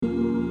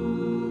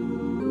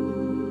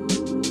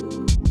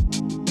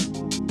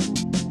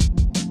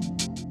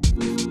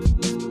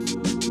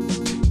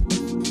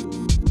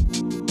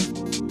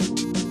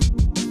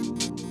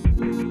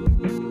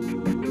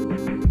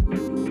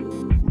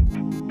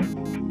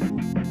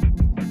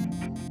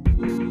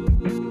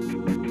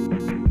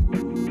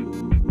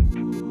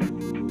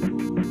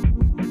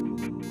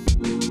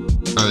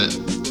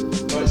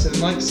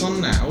mic's on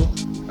now.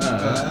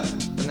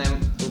 And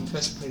then we'll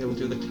press play. We'll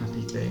do the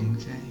clappy thing.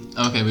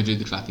 Okay, we'll do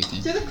the clappy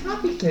thing. Do the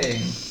clappy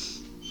thing.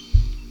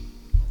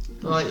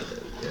 Right,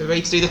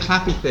 ready to do the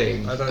clappy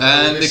thing? I don't know.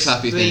 And the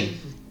clappy thing.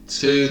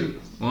 2,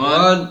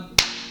 1.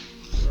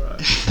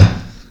 Right.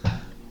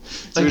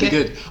 It's really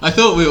good. I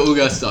thought we were all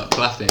going to start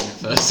clapping at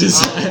first.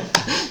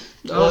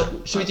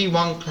 Should we do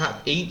one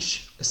clap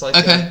each? It's like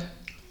okay.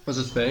 What's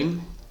the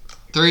thing?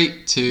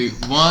 3, 2,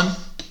 1.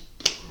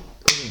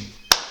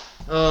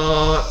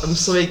 I'm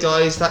sorry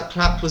guys, that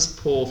clap was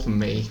poor from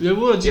me. You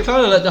would. You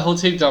kind of let the whole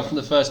team down from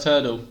the first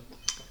hurdle.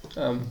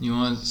 You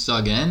want to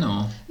start again,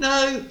 or?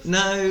 No.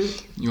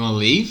 You want to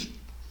leave?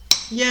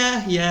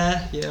 Yeah.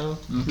 Okay. Yeah.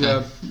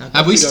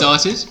 Have we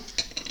started?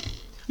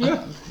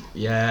 Yeah.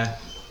 Yeah. I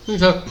think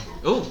so.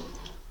 Oh.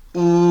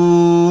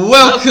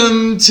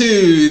 Welcome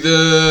to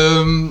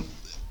the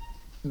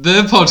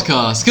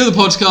podcast. Kill the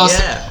podcast.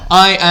 Yeah.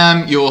 I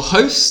am your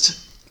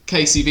host,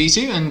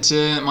 KCB2, and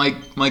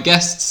my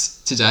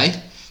guests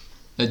today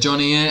are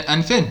Johnny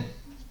and Finn.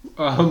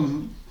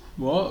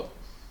 What?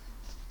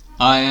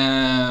 I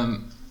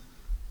am,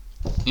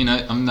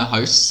 I'm the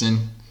host, and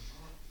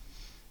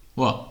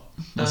what?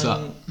 What's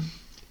up?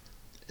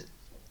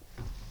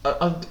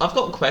 I've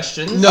got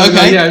questions. No,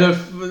 Okay. No.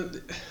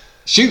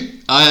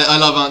 Shoot! I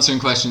love answering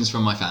questions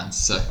from my fans.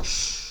 So.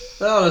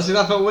 Oh, see,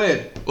 that felt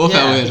weird. What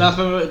felt weird? That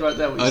felt weird right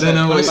there. I don't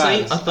know what.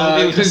 Honestly, I thought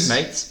we were just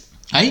mates.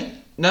 Hey.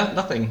 No,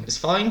 nothing. It's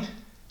fine.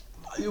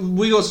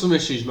 We got some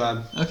issues,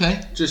 man. Okay.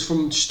 Just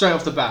from straight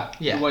off the bat.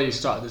 Yeah. The way you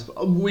started this.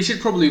 We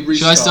should probably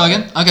restart. Should I start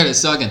again? Okay, let's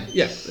start again.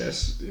 Yeah.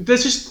 Yes.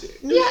 There's just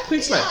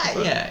quick slap.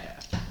 Yeah.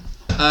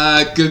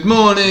 Good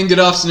morning, good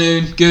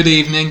afternoon, good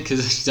evening,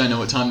 because I don't know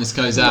what time this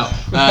goes out.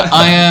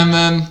 I am,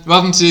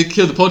 welcome to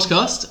Kill the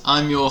Podcast.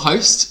 I'm your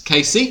host,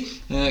 KC,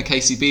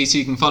 KCB2.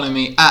 You can follow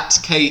me at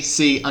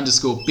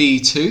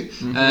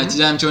KC_B2.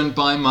 Today I'm joined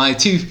by my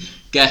two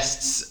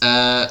guests,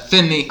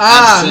 Finley.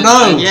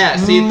 No! Yeah,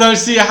 see,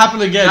 it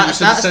happened again.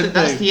 That's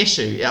the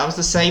issue. Yeah, it was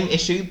the same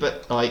issue,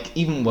 but like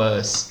even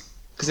worse,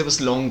 because it was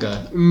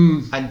longer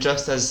and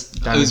just as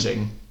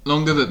damaging.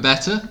 Longer but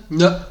better?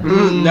 No,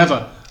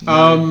 never.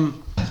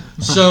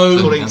 So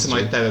according to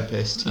my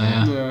therapist.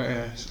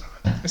 Yeah.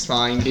 It's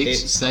fine.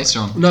 Stay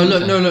strong. No,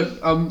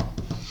 look.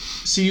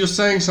 See, you're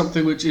saying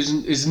something which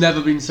is never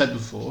been said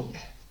before.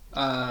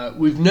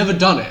 We've never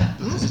done it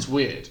because it's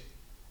weird,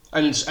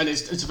 and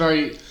it's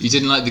very. You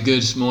didn't like the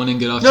good morning,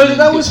 good afternoon. No,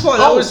 that was fine.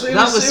 It was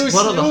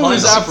one of the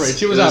highlights.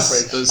 Average. It was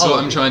average. That's what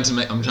I'm trying to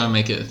make. I'm trying to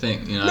make it a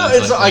thing. No,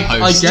 it's like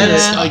I get it.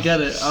 Stuff. I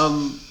get it.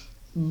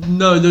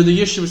 No. The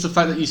issue was the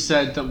fact that you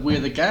said that we're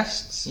the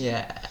guests.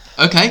 Yeah.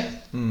 Okay.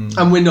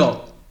 And we're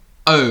not.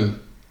 Oh.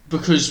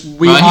 Because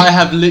Right. I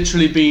have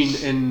literally been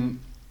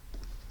in,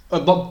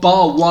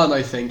 bar one,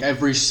 I think,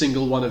 every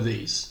single one of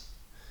these.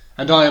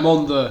 And I am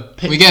on the picture.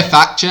 Can we get a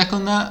fact check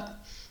on that?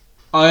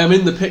 I am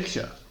in the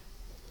picture.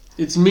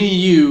 It's me,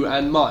 you,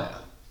 and Maja.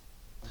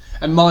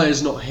 And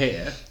Maya's not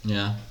here.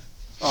 Yeah.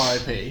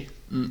 R.I.P.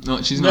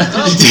 No, she's not.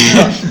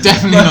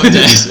 Definitely not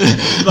dead.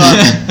 But,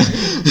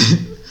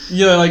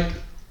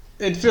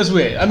 it feels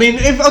weird. I mean,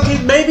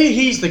 maybe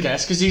he's the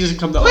guest because he doesn't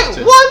come that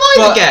often. Why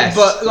am I the guest?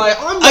 But,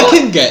 I'm not. I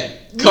can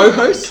get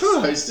co-host.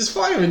 Co-host. There's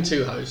fire in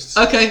two hosts.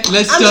 Okay,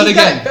 let's And start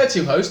again. They're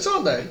two hosts,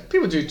 aren't they?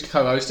 People do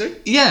co-hosting.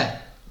 Yeah.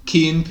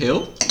 Key and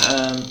Peele.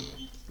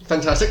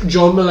 Fantastic.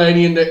 John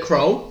Mulaney and Nick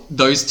Kroll.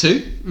 Those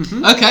two.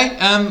 Okay,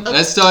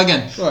 let's start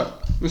again. Right,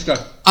 let's go.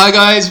 Hi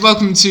guys,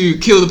 welcome to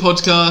Kill the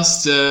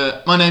Podcast.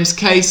 My name's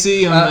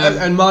Casey.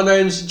 And my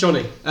name's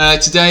Johnny.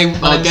 Today,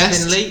 My our name's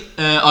guest. Finley.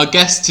 Our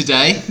guest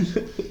today.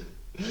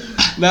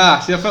 Nah,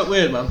 see, I felt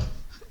weird, man.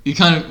 You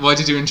kind of. Why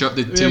did you interrupt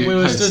the two We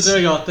were hosts? still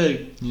doing our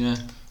thing. Yeah.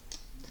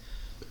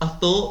 I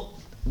thought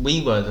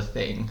we were the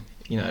thing.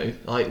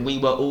 Like we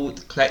were all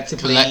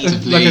collectively. Like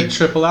a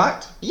triple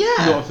act? Yeah.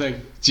 Sort of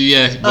thing. Do you,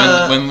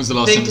 when was the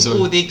last time Think we of saw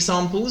all it? the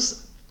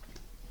examples.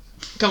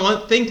 Come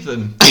on, think of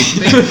them. That's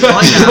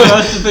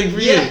the thing for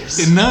Yes.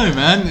 No,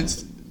 man.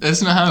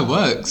 That's not how it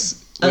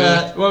works.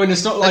 Well, I mean,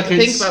 it's not like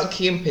think it's... about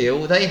Key and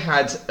Peele. They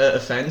had a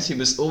fan who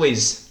was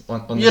always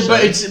on the Yeah, show.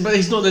 but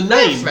he's not the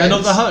name. They're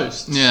not the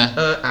host. Yeah.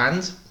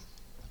 And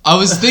I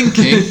was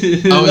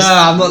thinking.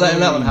 Nah, I'm not letting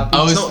that one happen.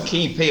 it's not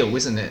Key Peele,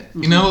 isn't it?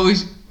 You know what we?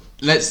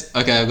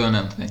 Okay, I've got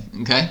another thing.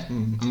 Okay,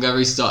 I'm gonna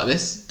restart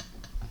this.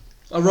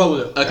 I'll roll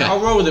with it. Okay. I'll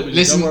roll with it with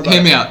Listen, you. Don't worry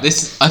hear about me it. out.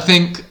 This, I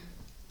think,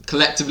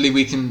 collectively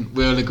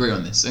we'll agree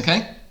on this.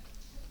 Okay.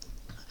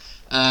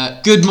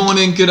 Good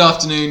morning, good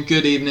afternoon,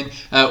 good evening.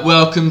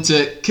 Welcome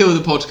to Kill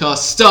the Podcast,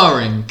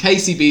 starring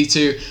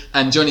KCB2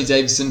 and Johnny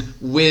Davison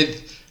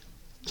with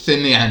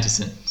Finley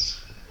Anderson.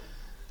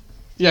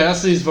 Yeah, that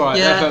seems right.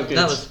 Yeah, that felt good.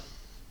 that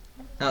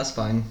was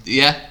fine.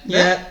 Yeah.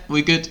 Yeah.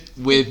 We good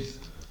with.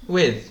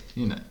 You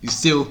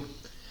still.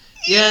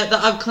 Yeah,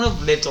 I've kind of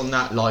lived on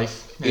that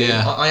life.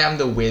 Yeah. I am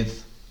the with.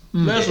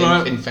 That's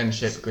right. In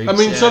friendship groups. I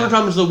mean, yeah.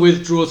 sometimes the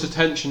with draws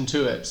attention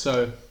to it,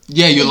 so...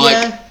 Yeah, you're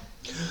like.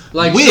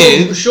 Like,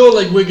 with. sure,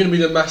 like, we're going to be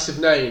the massive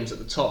names at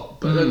the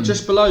top, but then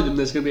just below them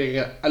there's going to be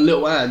a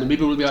little and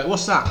people will be like,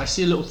 what's that? I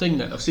see a little thing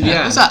there. I see the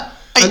and. What's that?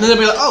 And then they'll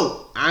be like,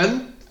 oh,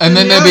 and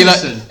then they'll be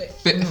like,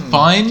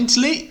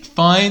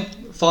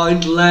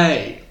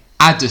 Findlay.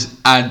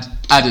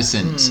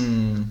 Addisons.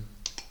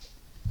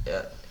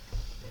 Yeah.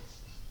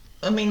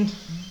 I mean,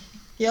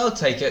 yeah, I'll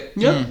take it.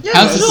 Yeah. Yeah,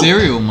 How's the sure.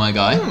 cereal, my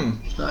guy?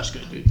 That's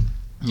good, dude.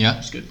 Yeah,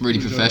 That's good. really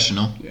Enjoy it.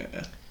 professional.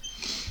 Yeah.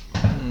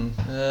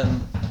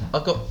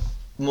 I've got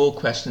more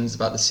questions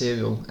about the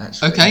cereal,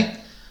 actually. Okay.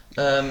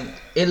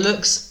 It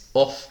looks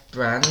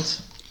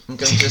off-brand. I'm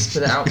going to just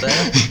put it out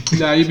there.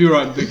 No, you'd be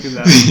right in thinking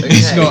that.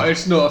 Okay.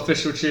 It's not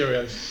official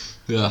Cheerios.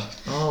 Yeah.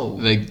 Oh.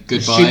 They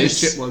good The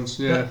cheapest buys. chip ones,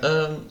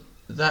 yeah.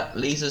 That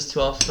leads us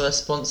to our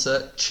first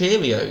sponsor,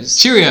 Cheerios.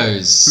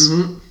 Cheerios.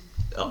 Mm-hmm.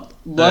 Oh,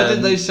 Why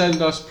did they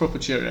send us proper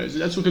Cheerios?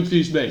 That's what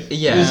confused me.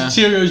 Yeah. Because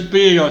Cheerios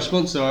being our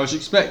sponsor, I was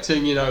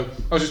expecting to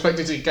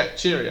get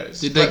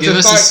Cheerios. Did they But give the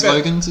us a fact that-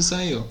 slogan to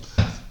say? Or?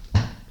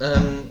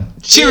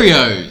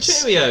 Cheerios.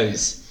 Cheerios.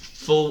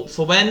 Cheerios.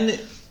 For when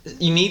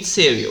you need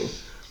cereal.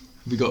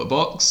 We got a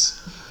box.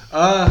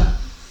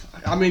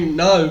 I mean,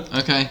 no.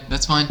 Okay,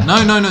 that's fine. No,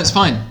 it's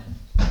fine.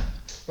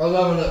 I'll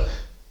have a look.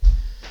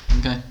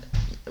 Okay.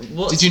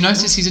 What's, Did you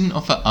notice he didn't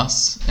offer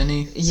us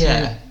any?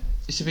 Yeah.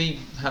 Should we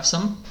have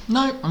some?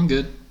 No, I'm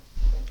good.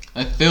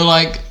 I feel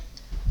like.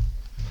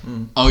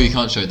 Oh, you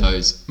can't show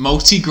those.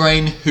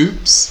 Multi-grain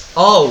hoops.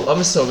 Oh,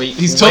 I'm sorry.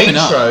 He's topping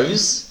up.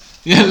 Waitrose.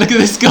 Yeah, look at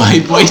this guy,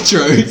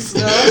 Waitrose.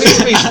 No, it needs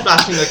to be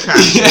splashing the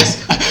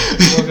cash.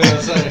 What can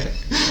I say?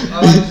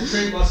 I like to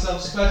treat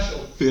myself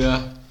special.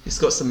 Yeah. It's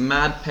got some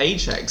mad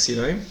paychecks, you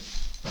know?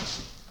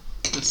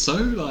 It's so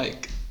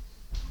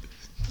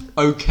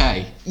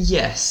okay.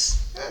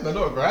 Yes. Yeah, they're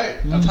not great.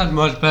 I've had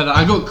much better.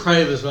 I got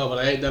Crave as well, but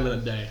I ate them in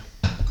a day.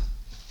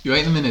 You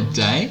ate them in a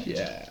day?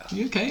 Yeah.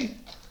 You okay?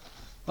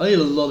 I eat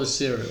a lot of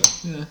cereal.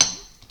 Yeah.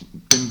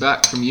 Been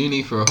back from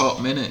uni for a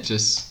hot minute,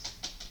 just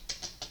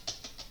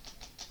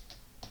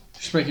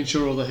Making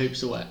sure all the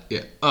hoops are wet.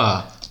 yeah.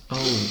 Oh.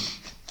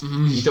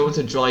 You don't want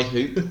a dry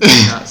hoop.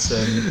 That's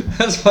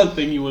That's one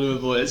thing you want to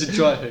avoid. It's a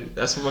dry hoop.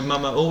 that's what my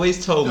mama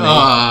always told me. You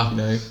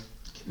know.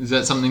 Is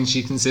that something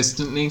she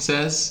consistently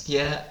says?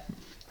 Yeah.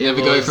 You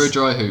ever go for a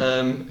dry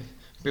hoop?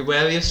 Be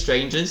wary of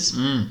strangers.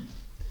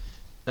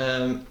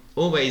 Mm.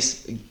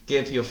 Always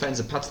give your friends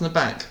a pat on the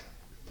back.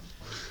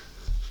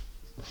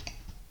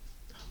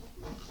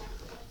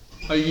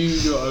 Are you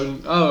your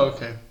own? Oh,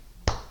 okay.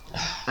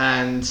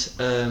 And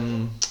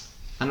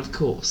of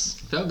course,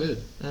 Felt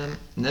good.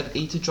 never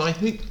eat a dry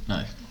hoop.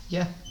 No.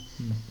 Yeah.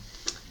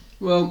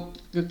 Well,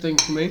 good thing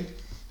for me.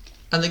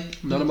 And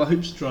None of my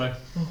hoops are dry.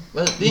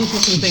 well, the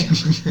interesting thing.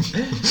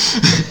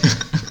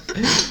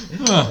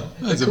 Oh,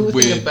 that's The a cool thing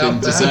weird about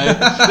thing to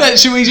that- say.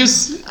 Should we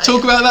just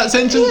talk about that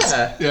sentence?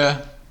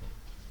 Yeah.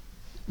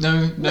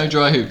 No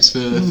dry hoops for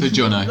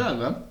Jono. No,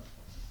 man.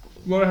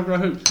 Why do I have dry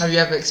hoops? Have you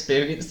ever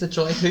experienced a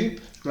dry hoop?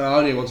 No,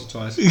 only once or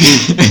twice.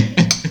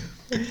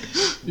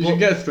 You can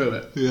get through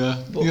it. Yeah.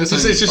 What- You got It's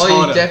something, just Oh,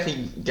 harder. you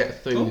definitely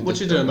get through. Oh, what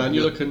you doing, man?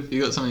 You're looking.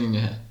 you got something in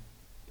your hair.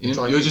 Dry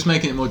You're hoop. just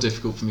making it more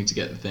difficult for me to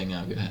get the thing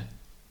out of your hair.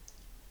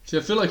 See,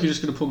 I feel like you're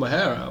just going to pull my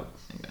hair out.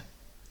 Okay.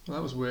 Well,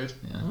 that was weird.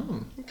 Yeah.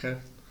 Oh. Okay.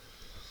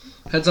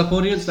 Heads up,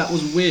 audience. That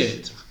was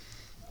weird.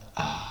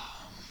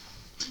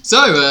 So,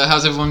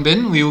 how's everyone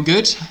been? We all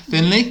good?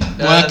 Finley?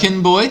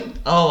 Working boy?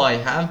 Oh, I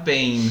have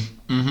been.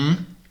 Mm-hmm.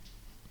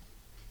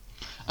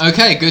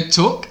 Okay, good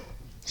talk.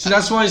 So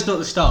that's why it's not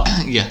the start.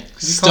 Yeah. you can't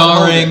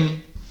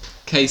Starring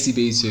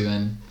KCB2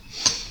 and...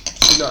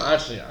 No,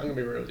 actually, I'm going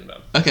to be real with you,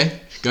 man. Okay,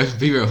 go,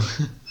 be real.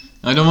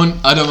 I don't want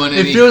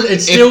any...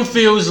 It still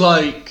feels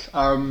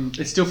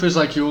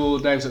like your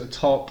name's at the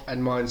top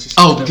and mine's just.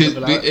 Oh, a little because bit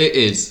below. it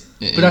is.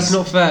 But that's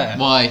not fair.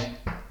 Why?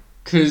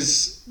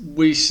 Because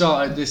we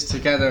started this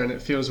together, and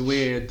it feels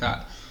weird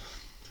that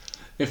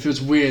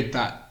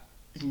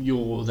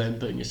you're then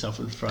putting yourself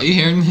in front. Are you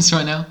hearing this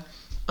right now?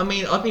 I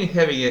mean, I've been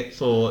hearing it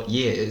for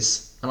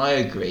years, and I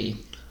agree.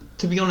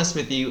 To be honest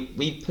with you,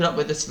 we put up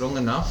with this long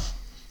enough,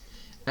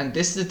 and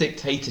this is a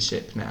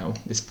dictatorship now,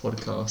 this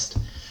podcast.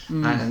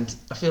 And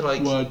I feel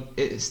like Word.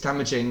 it's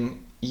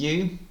damaging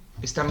you,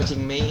 it's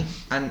damaging me,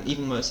 and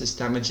even worse, it's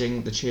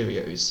damaging the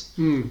Cheerios.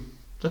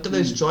 Look at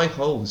those dry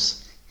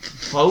holes.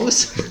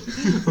 Holes?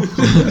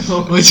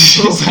 What did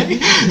you say?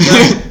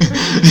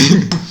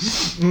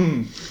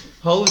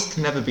 Holes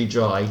can never be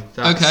dry.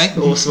 That's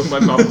Okay. also what my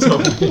mum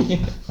told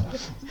me.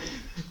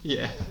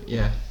 Yeah.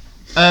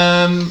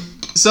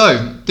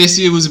 So, this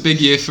year was a big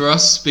year for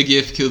us. Big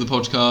year for Kill the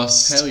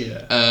Podcast. Hell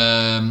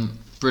yeah.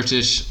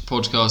 British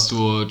Podcast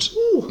Award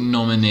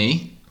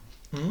nominee.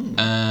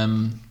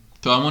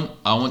 So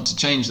I want to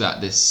change that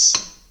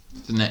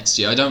for next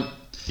year.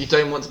 You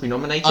don't want to be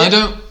nominated? I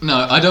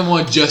don't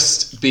want to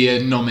just be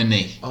a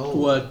nominee. Oh.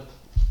 Word.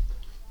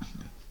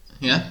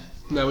 Yeah?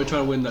 No, we're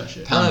trying to win that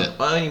shit. Pound it.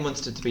 I only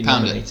wanted it to be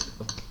Pound it. nominated.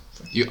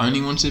 You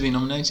only wanted to be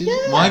nominated?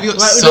 Yeah. Why have you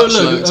got Right, such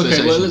look, low okay,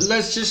 expectations? well,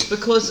 let's just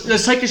Because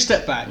let's take a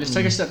step back.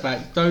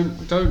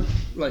 Don't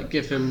like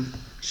give him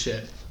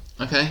shit.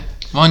 Okay.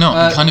 Why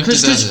not? You kind of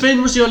Because deserve it.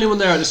 Finn was the only one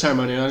there at the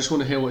ceremony, and I just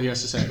want to hear what he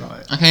has to say about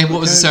it. Okay, what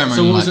was the ceremony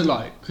So what was like? it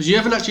like? Because you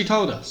haven't actually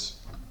told us.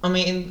 I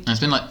mean, And it's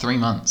been like 3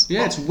 months.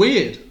 Yeah, it's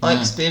weird. I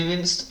Yeah.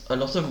 experienced a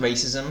lot of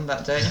racism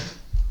that day.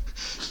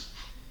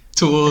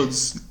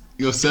 Towards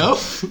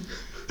yourself?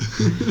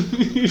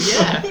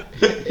 Yeah.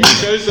 It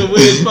shows a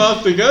weird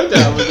path to go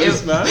down with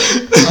this, man.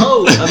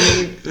 Oh, I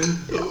mean,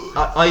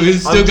 I We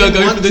still gotta didn't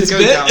go want for to this go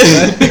bit? down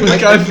there. We're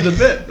going for the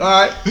bit.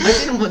 Alright. I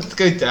didn't want to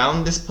go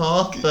down this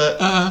path, but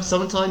Uh-huh.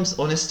 sometimes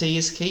honesty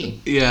is key.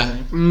 Yeah.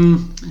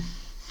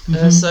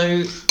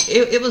 So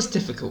it was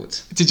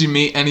difficult. Did you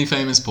meet any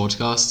famous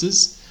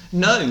podcasters?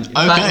 No, in fact,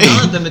 Okay.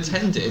 none of them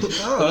attended.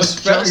 Oh, It was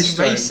that's very just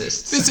strange.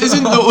 racists. This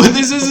isn't.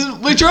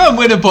 We're trying to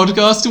win a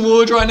podcast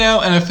award right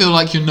now, and I feel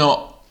like you're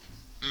not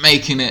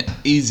making it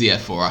easier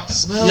for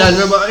us. Well, Yeah,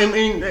 no, but I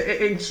mean,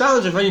 it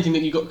sounds, if anything,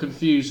 that you got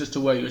confused as to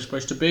where you were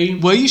supposed to be.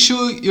 Were you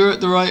sure you're at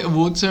the right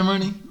award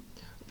ceremony?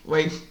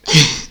 wait.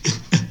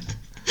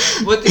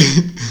 What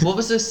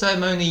was the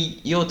ceremony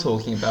you're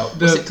talking about?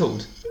 What's it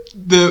called?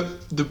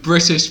 The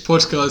British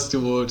Podcast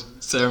Award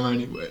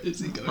ceremony. Where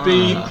is it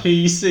going?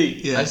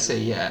 BPC. Yeah. I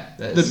see. Yeah.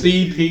 The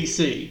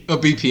BPC. Or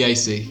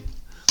BPAC.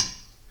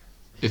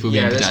 If we're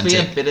being There's been a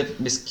pedantic. bit of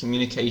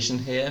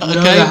miscommunication here. No, Okay.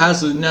 there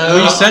hasn't.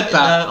 No, we said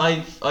that.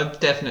 No, I've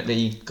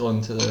definitely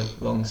gone to the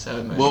wrong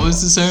ceremony. What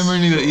was the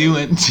ceremony that you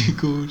went to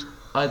called?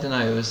 I don't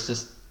know. It was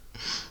just.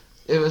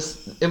 It was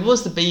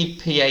the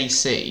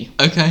BPAC.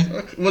 Okay.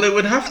 Well, it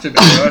would have to be.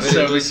 Right?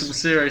 So there's some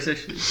serious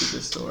issues with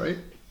this story.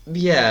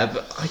 Yeah,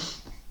 but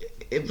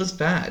it was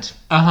bad.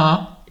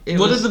 Uh-huh.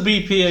 What does the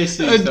BPAC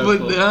stand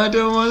for? I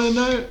don't want to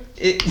know.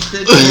 It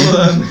stood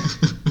for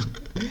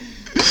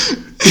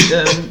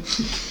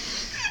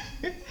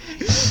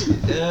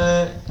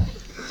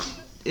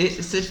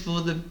it stood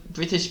for the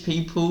British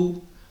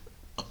people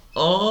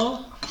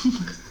are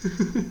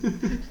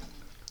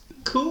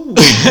cool.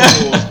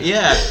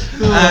 Yeah,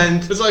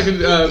 and It's like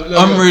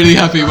I'm really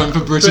happy you went for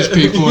British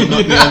people and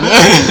not the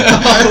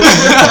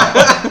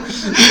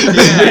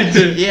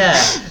other. yeah.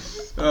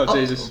 Oh,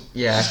 Jesus.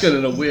 Yeah. It's going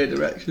in a weird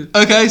direction.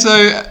 Okay,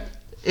 so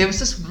It was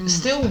just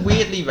still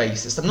weirdly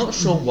racist. I'm not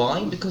sure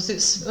why, because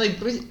it's like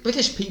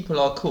British people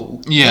are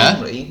cool. Yeah.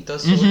 Normally,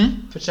 does sort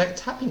of project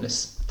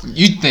happiness.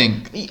 you'd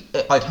think.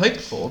 I'd hope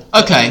for.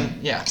 Okay.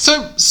 Yeah.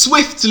 So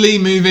swiftly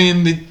moving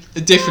in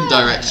a different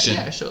direction.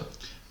 Yeah, sure.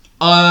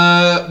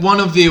 One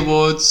of the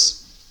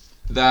awards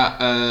that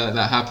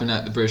that happened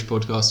at the British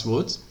Podcast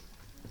Awards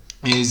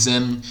is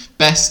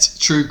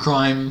best true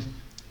crime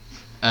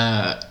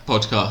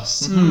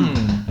podcast.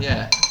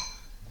 Yeah.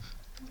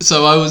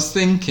 So I was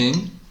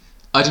thinking,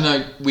 I don't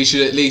know, we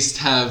should at least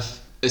have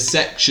a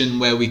section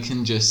where we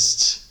can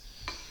just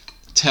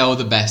tell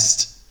the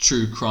best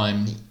true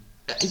crime.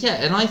 Yeah,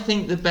 and I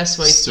think the best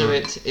way to do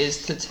it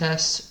is to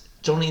test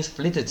Johnny's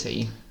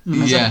validity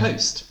as a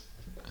host.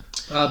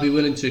 I'll be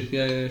willing to.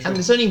 Yeah, sure. And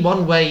there's only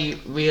one way,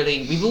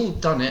 really. We've all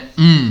done it.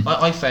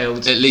 I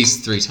failed. At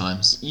least 3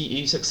 times.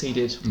 You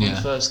succeeded on the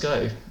first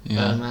go.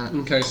 Yeah.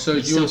 Okay, so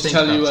we do you want to still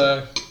tell think you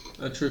about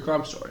a true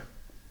crime story?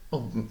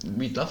 Oh,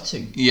 we'd love to.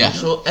 Yeah. I'm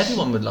sure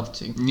everyone would love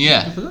to.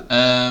 Yeah.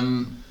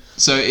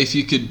 So if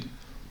you could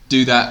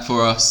do that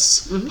for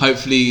us,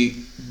 hopefully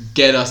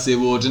get us the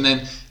award, and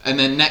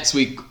then next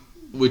week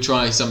we'll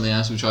try something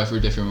else. We'll try for a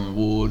different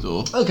award,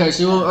 or Okay,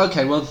 so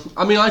well,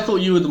 I mean, I thought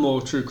you were the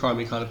more true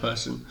crimey kind of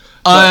person.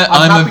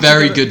 I'm a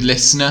very good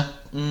listener.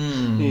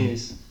 He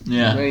is.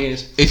 Yeah. He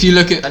is. If you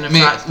look at And in me,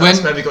 fact,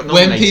 that's where we got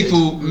when nominated.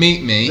 people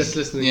meet me, Just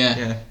listening.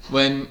 yeah,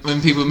 when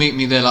people meet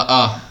me, they're like,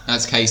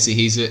 that's Casey.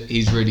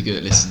 He's really good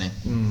at listening.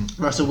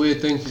 That's a weird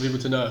thing for people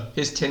to know.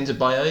 His Tinder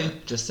bio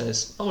just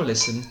says, "Oh,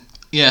 listen,"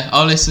 Yeah,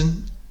 I'll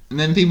listen, and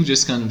then people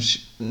just kind of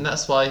and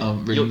that's why.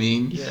 really you're-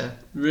 mean. Yeah.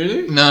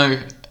 Really? No,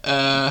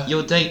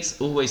 Your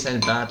dates always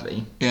end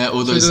badly. yeah,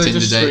 all So those do they Tinder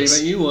just scream dates,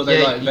 at you, or are they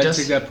Yeah, like you venting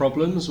just- their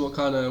problems? What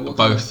kind of?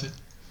 both.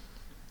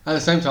 At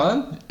the same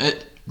time?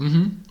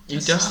 You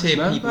just hear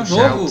man. people That's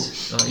shout.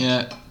 awful. Like,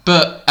 Yeah,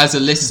 but as a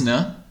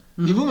listener,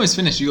 you've almost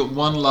finished. You got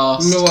one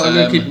last. No, I'm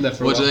gonna keep them there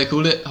for a what do while. they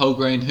call it? Whole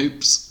grain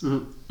hoops.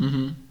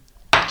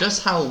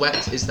 Just how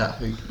wet is that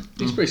hoop?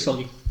 It's pretty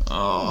soggy.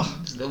 Oh.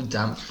 It's a little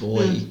damp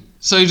boy.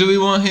 So do we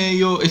want to hear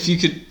your? If you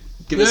could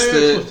give us Yeah,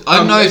 the. of course. I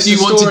don't know if It's you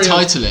the want to story of-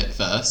 title it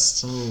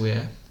first. Oh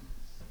yeah.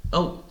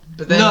 Oh,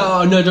 but then.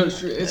 No, don't.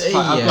 It's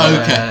fine.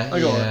 Yeah, Okay. I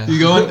got yeah. You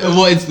go on.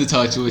 What is the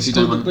title? If you It's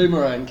don't called the want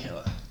Boomerang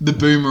Killer. the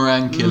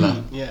Boomerang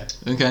Killer. Yeah.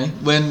 Okay.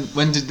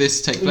 When did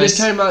this take This place?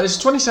 came out. It's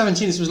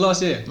 2017. This was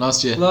last year.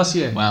 Last year. Last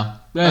year. Wow.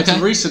 Yeah, it's okay.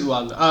 a recent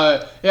one. It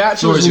actually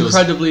Floor was is yours.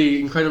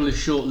 incredibly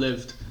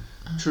short-lived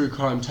true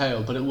crime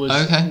tale, but it was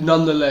Okay.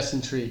 nonetheless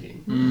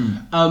intriguing.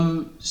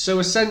 So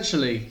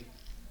essentially,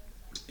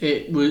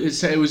 it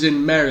was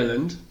in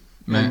Maryland,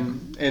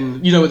 in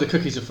you know where the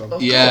cookies are from.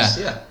 Of Yeah. course,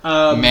 yeah.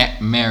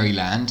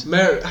 Maryland.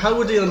 How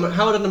would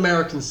an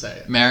American say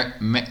it?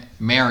 Maryland.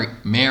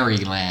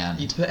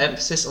 You put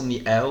emphasis on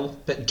the L,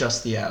 but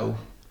just the L.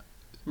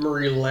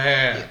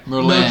 Maryland.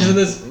 Merlin.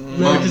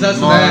 No, because that's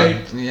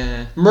Merlin. the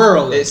Yeah.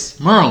 Merlin. It's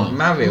Merlin.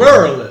 Mario.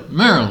 Merlin.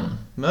 Merlin.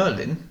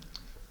 Merlin.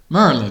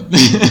 Merlin.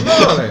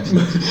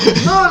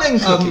 Merlin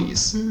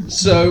cookies.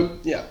 So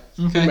yeah,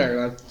 Okay.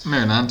 Maryland.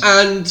 Maryland.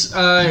 And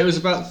it was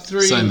about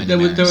three. So many there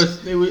Marys.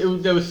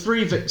 were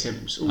 3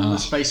 victims, all in the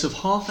space of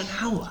half an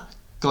hour.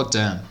 God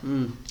damn.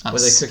 Were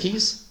they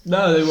cookies?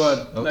 No, they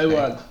weren't. They Okay.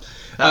 weren't.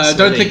 That's Don't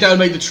really- think that would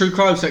make the true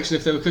crime section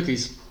if they were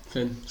cookies,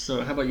 Finn.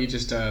 So how about you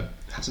just have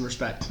some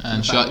respect?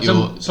 And For the shut fact that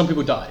your- Some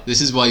people died.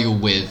 This is why you're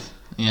with.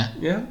 Yeah.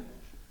 Yeah.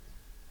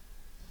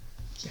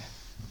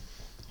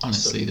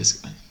 Honestly, this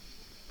guy.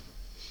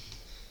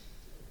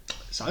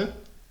 So,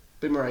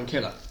 Boomerang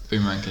Killer.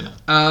 Boomerang Killer.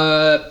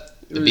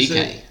 The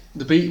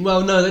BK.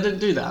 Well, no, they didn't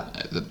do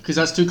that The- because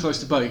that's too close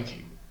to Burger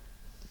King.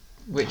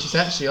 Which is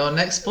actually our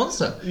next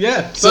sponsor.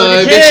 Yeah. So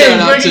Burger big King, shout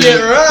out bringing to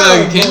it around,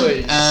 Burger King.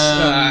 boys.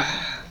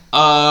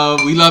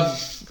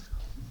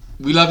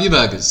 We love your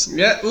burgers.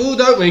 Yeah. Oh,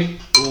 don't we?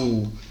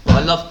 Ooh, but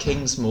I love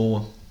Kings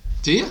more.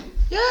 Do you?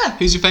 Yeah.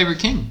 Who's your favourite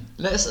king?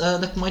 Let's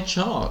look at my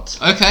chart.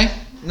 Okay.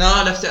 No,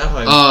 I left it at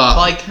home. Ah.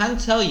 But I can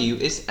tell you,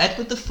 it's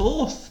Edward IV.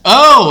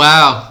 Oh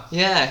wow!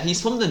 Yeah, he's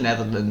from the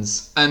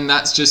Netherlands. And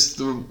that's just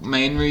the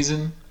main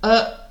reason.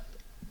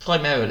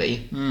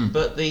 Primarily,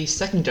 but the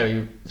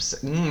secondary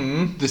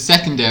The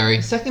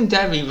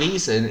secondary.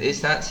 reason is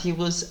that he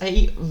was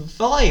a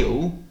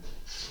vile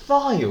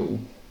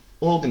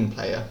organ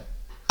player.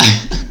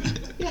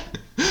 Yeah,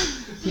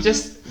 he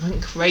just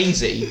went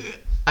crazy,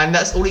 and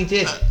that's all he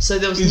did. So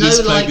there was He no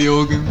just played like, the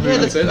organ. yeah,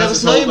 That's there it,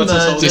 was that's no his whole- that's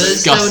his whole- murders, there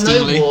were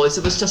Disgustingly. no wars.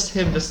 It was just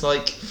him, just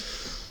like,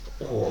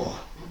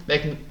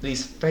 making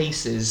these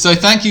faces. So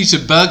thank you to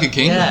Burger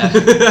King. Yeah.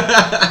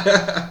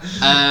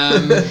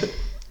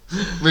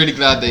 Really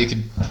glad that you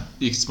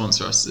could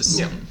sponsor us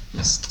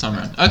this time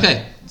around.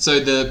 Okay, so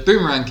the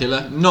Boomerang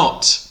Killer,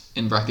 not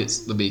in brackets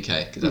the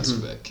BK because that's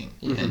Burger King.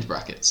 End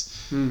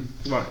brackets.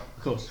 Right.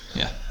 Of course.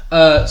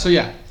 Yeah. So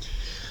yeah,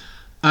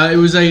 it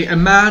was a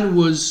man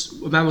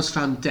was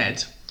found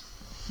dead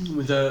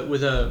with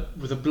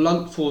a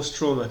blunt force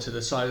trauma to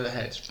the side of the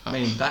head, I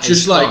mean, that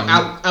just is like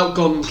fun.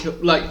 outgone,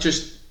 like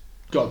just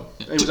gone.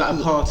 It was at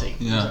a party. It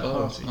was Yeah. at a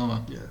party. Oh,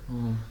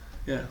 well.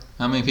 Yeah.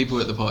 How many people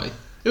were at the party?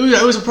 It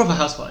was a proper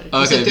house party.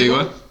 Okay, big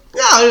one.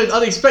 Yeah,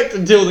 I'd expect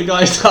until the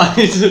guy died.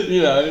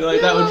 You know, like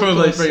that would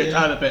probably bring it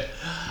down a bit.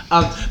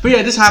 But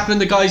yeah, this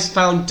happened. The guy's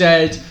found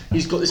dead.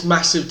 He's got this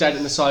massive dent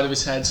in the side of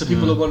his head. So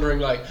people are wondering,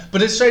 like,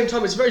 but at the same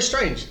time, it's very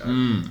strange, you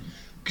know?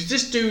 Because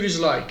this dude is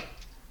like,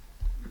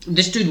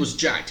 this dude was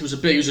jacked. He was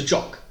a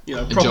jock, you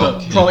know, proper.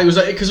 jock, yeah. Probably was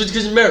like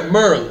because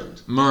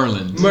Maryland.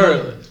 Merlin.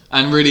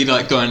 And really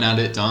like going at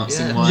it,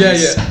 dancing Yeah.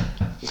 wise.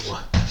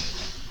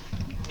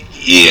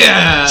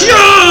 Yeah.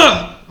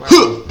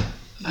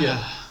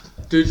 Yeah.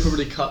 Dude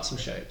probably cut some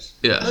shapes.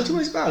 Yeah. Don't you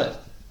worry about it.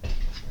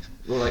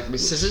 Well, like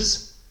with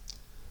scissors.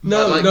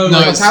 No, Like- no, No,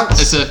 like,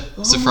 it's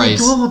a phrase.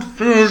 Oh my God,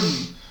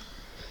 Finn.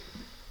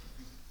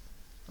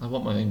 I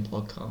want my own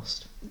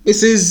podcast.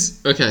 This is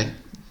okay.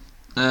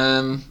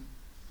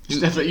 It's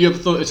definitely, you ever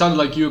thought it sounded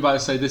like you were about to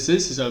say this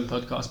is his own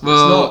podcast, but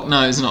Well, it's not.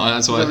 no, it's not.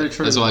 That's why. Very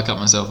true. That's why I cut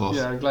myself off.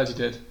 Yeah, I'm glad you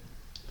did.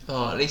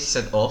 Oh, at least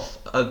you said off.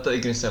 I thought you were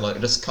going to say like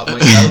just cut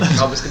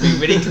myself. I was going to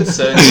be really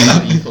concerned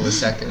about you for a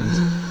second.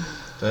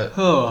 But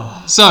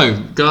Oh, So,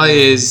 guy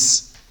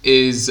is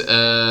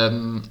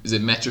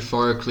it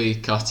metaphorically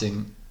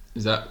cutting?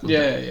 Is that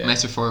Yeah.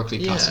 metaphorically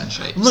Yeah. cutting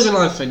shapes? I'm not gonna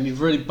lie, Finn,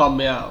 you've really bummed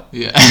me out.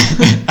 Yeah,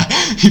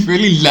 you've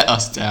really let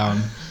us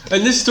down.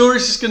 And this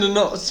story's just gonna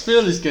not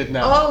feel as good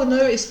now. oh no,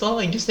 it's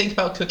fine. Just think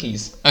about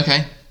cookies.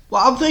 Okay,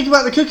 Well, I'm thinking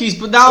about the cookies,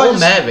 but now Or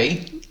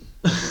Mary.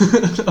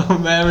 Oh,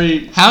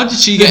 Mary. how did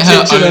she get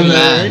her titular own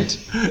Mary. land?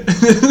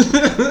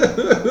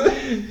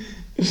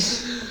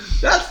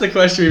 That's the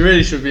question we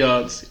really should be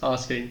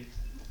asking.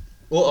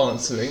 Or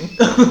answering.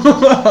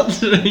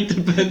 Answering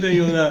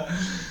depending on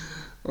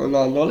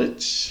our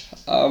knowledge.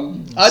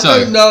 I So-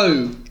 don't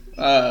know.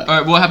 All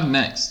right, what happened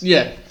next?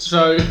 Yeah,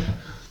 so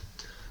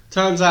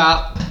turns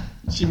out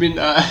she been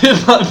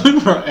hit by a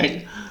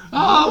boomerang.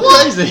 Oh,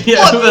 what? Crazy.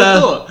 Yeah, What who would have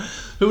the- thought?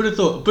 Who would have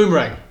thought?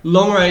 Boomerang,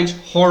 long range,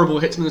 horrible,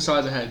 hits him in the side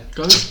of the head.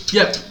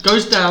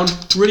 Goes down,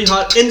 really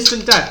hard,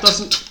 instant death.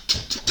 Doesn't.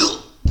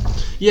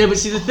 Yeah, but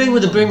see the thing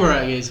with the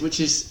boomerang is, which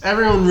is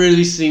everyone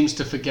really seems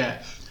to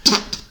forget.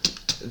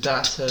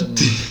 That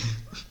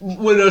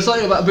When there's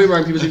something about a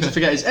boomerang, people seem to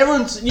forget is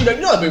everyone's you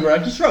know a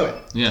boomerang, you throw it.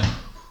 Yeah,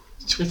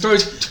 You throw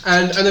it,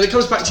 and then it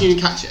comes back to you and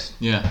you catch it,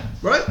 yeah.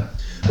 right?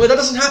 Well, that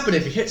doesn't happen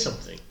if you hit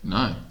something.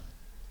 No.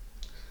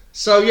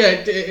 So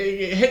yeah,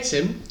 it hits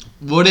him.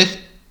 What if?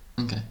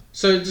 Okay.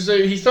 So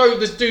he throws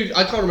this dude.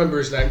 I can't remember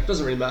his name.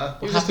 Doesn't really matter.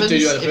 He what was just a happens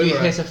dude who had a if you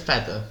boomerang. hit a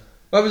feather?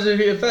 What happens if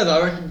you hit a feather?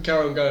 I reckon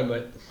carry on going,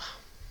 mate.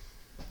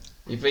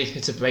 You've really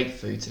hit a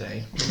breakthrough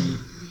today.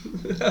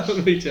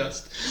 Let me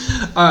just.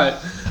 All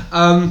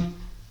right.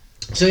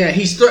 So yeah,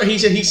 he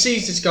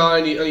sees this guy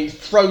and he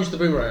throws the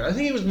boomerang. I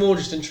think he was more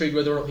just intrigued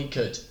whether or not he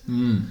could.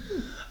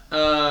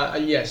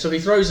 And yeah, so he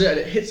throws it and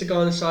it hits the guy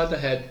on the side of the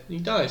head and he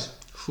dies.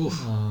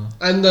 Oof.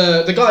 And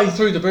the guy who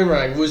threw the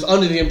boomerang was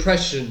under the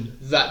impression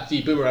that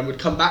the boomerang would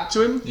come back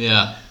to him.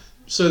 Yeah.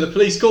 So the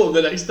police caught him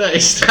the next day,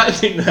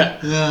 standing there,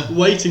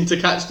 waiting to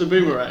catch the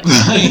boomerang,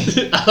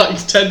 like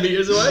 10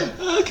 meters away.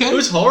 Okay. It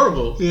was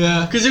horrible.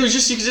 Yeah. Because it was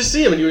just, you could just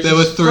see him, and he was. There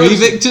were just 3 frozen.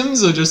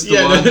 victims, or just the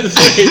one?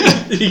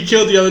 No, he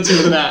killed the other 2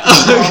 with an axe.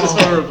 It was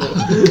horrible.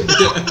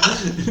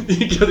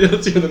 He killed the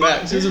other 2 with an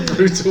axe. It was a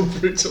brutal,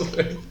 brutal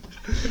thing.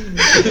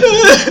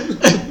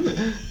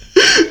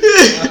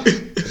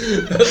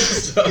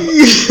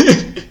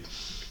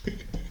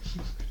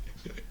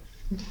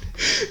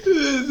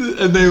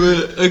 And they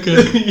were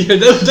okay. Yeah,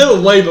 they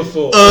were way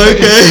before. Oh,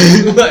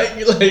 okay.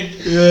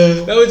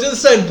 That was just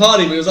the same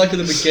party, but it was like at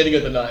the beginning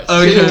of the night.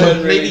 Okay. It wasn't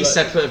Completely like-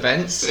 separate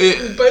events. But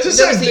it's just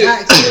There was the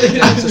accident.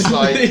 That was just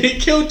like, he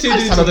killed 2 I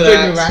just dudes have a with an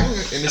axe, boomerang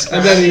in this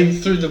and then he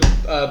threw the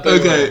boomerang.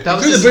 Okay. That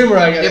was Threw just- the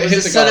boomerang and It was hit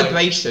a the guy.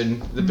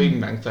 celebration. The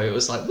boomerang though. It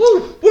was like,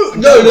 woo.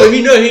 No,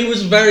 he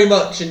was very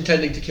much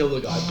intending to kill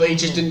the guy, but he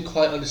just didn't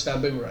quite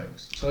understand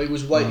boomerangs, so he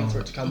was waiting for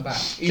it to come back.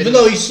 Even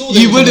though he saw that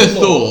You it was would on the have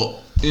floor.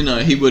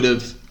 thought, he would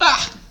have.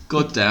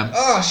 God damn.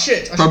 Ah,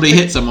 shit. I Probably should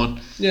hit someone.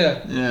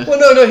 Yeah. Yeah. Well,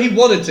 no, he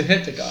wanted to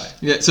hit the guy.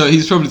 Yeah, so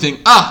he's probably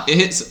thinking, it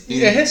hits.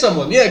 Yeah, hit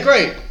someone. Yeah,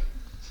 great.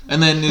 And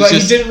then it's But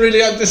just. he didn't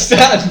really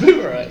understand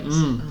boomerangs.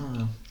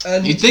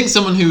 And You'd think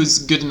someone who was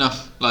good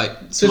enough, like,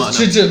 smart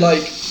enough. to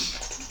like.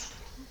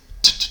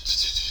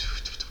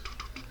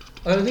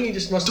 I don't think he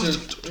just must have.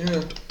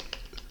 Yeah.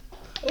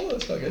 Oh,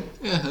 that's quite good.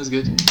 Yeah, that was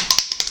good.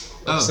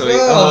 Oh, Sorry.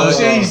 Oh,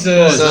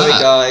 Jesus. Sorry,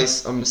 that?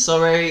 guys. I'm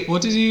sorry.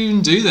 What did you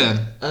even do then?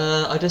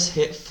 I just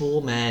hit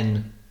 4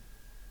 men.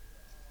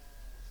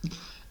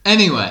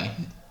 Anyway,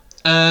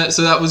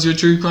 so that was your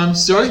true crime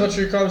story? That's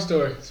my true crime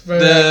story. It's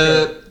very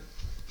accurate.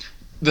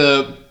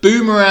 The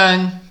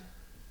boomerang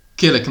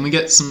killer. Can we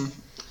get some?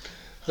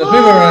 The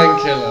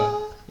boomerang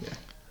killer.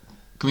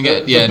 Can we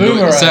get The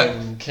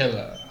boomerang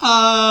killer.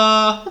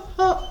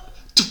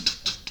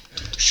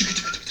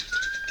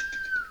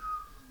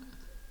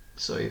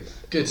 Sorry.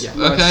 Good. Yeah.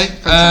 Nice. Okay.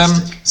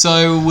 Fantastic.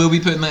 So we'll be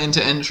putting that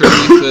into entry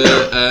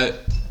for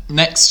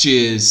next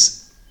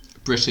year's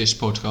British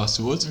Podcast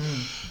Awards,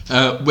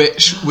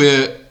 which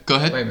we're. Go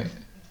ahead. Wait a minute.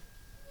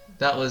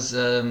 That was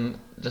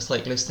just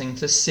like listening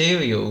to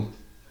Serial.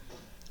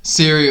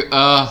 Serial.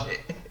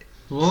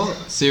 What?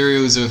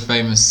 Serial's a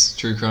famous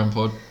true crime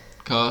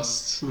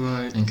podcast,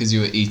 Right. and because you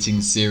were eating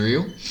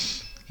cereal,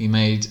 he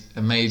made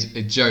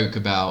a joke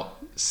about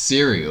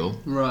cereal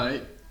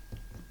Right.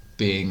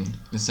 being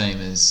the same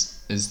as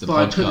the But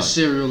I podcast. put the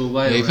cereal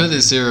away. Yeah, he put already.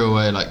 the cereal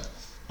away like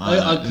I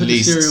at put the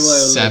least cereal away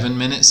 7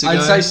 minutes ago.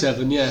 I'd say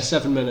 7. Yeah,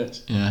 7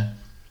 minutes. Yeah.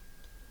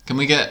 Can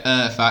we get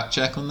a fact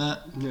check on that?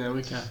 Yeah,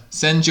 we can.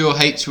 Send your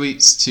hate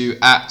tweets to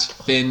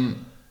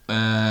 @Finn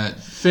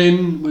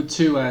Finn with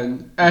 2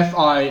 N.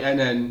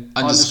 FINN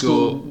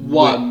underscore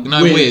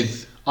 _1.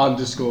 with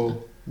underscore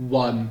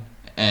 1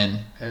 N.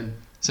 N.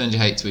 Send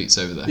your hate tweets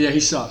over there. Yeah, he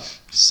sucks.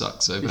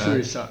 Sucks so He bad.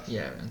 really sucks.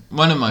 Yeah, man.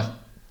 One of my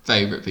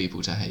favourite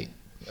people to hate.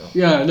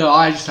 Yeah, no,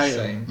 I just hate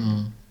him.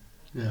 Same.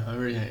 Yeah, I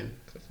really hate him.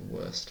 That's the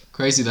worst.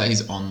 Crazy that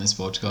he's on this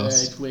Yeah,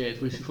 podcast. it's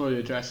weird. We should probably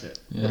address it.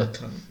 Yeah. What a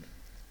cunt.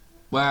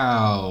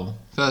 Wow.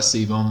 First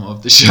C-bomb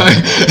of the show.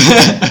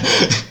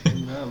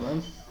 No,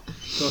 man.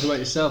 Talking about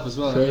yourself as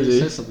well. Crazy. You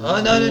said something.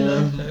 Oh,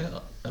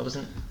 no. I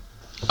wasn't.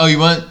 Oh, you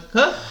weren't?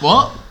 Huh?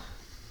 What?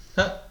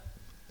 Huh?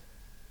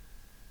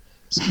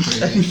 It's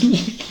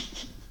crazy.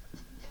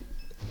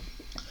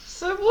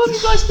 So what have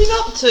you guys been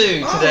up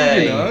to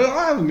today?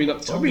 I haven't been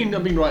up to. I've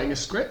been writing a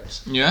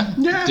script. Yeah?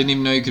 Yeah. Didn't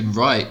even know you could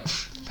write.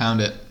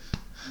 Pound it.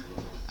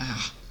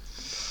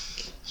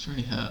 It's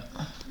really hurt.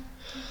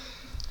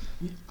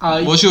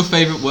 What's your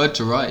favourite word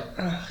to write?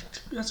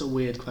 That's a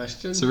weird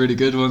question. It's a really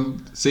good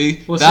one.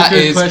 See? What's a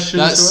good question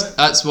to write?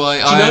 That's why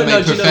you I know- am no,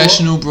 a do you know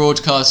professional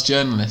broadcast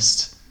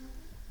journalist.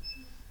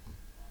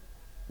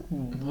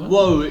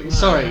 Whoa,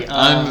 sorry.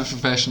 I'm a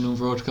professional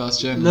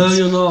broadcast no, journalist.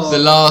 you're not. The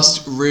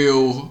last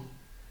real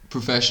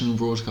professional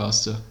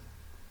broadcaster.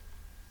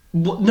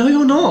 What? No,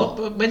 you're not.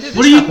 When did this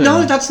What do you? happen?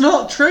 No, that's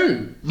not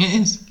true.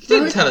 It is. You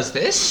didn't tell us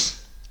this.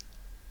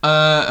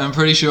 I'm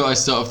pretty sure I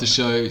start off the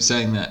show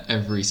saying that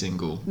every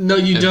single No,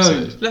 you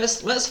episode.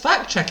 don't. Let's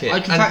fact check it. I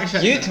can And fact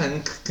check you that.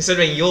 can,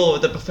 considering you're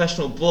the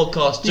professional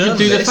broadcast You can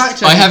journalist. do the fact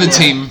check. I have a Yeah.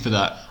 team for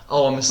that.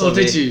 Oh, I'm sorry. Oh,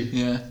 did you?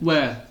 Yeah.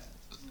 Where?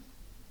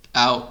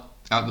 Out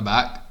the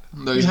back.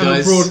 Those You have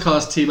guys. a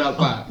broadcast team out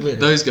back. Really?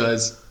 Those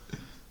guys.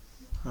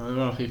 Oh,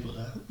 there are people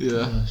there. Yeah.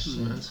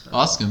 Mm.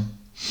 Ask them.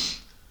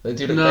 They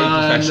do look No, very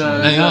professional.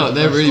 no, They no, are,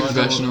 they're really I don't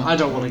professional. wanna- I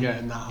don't want to get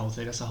in that whole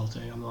thing. That's the whole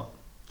thing. I'm not.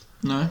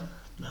 No.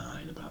 No, I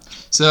ain't about that.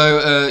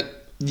 So,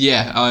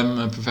 yeah, I'm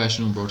a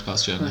professional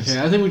broadcast journalist.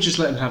 Okay, I think we just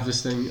let him have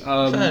this thing.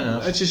 Fair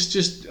enough. It's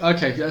just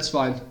okay. That's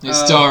fine. It's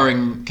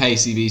starring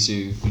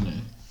KCB2,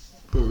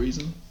 for a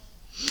reason.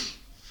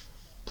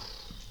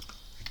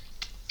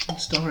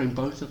 starring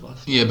both of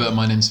us. Yeah, but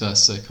my name's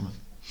first, so come on.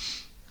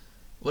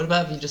 What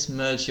about if you just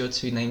merge your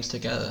 2 names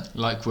together?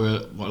 Like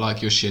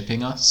like you're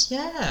shipping us?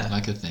 Yeah.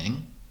 Like a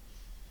thing?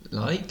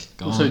 Like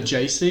Go Also, on.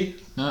 JC.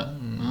 No.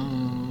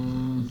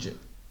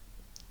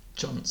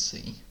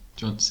 Johnsy.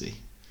 Johnsy.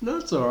 No,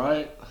 it's all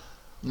right.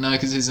 No,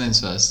 because his name's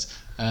first.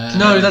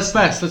 No, that's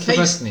best. That's the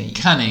best. Casney.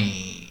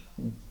 Canny.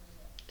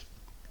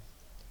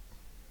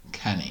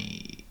 Can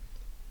he?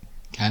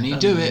 Can he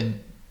do it?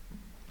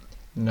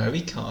 No,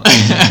 he can't.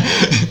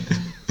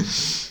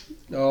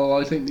 Oh,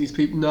 I think these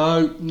people.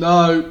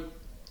 No,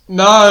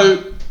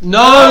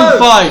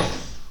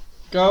 Fife!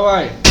 Go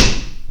away.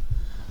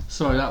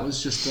 Sorry, that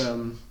was just.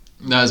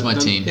 That was my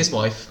team. His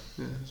wife.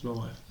 Yeah, it's my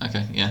wife.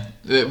 Okay, yeah.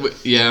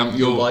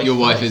 Your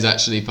wife is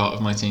actually part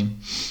of my team.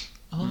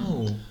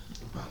 Oh.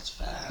 That's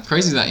fair.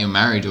 Crazy that you're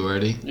married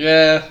already.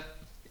 Yeah.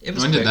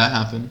 When did that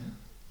happen?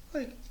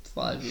 Like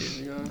 5 years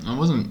ago. I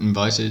wasn't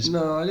invited.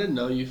 No, I didn't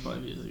know you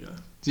 5 years ago.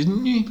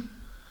 Didn't you?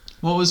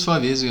 What was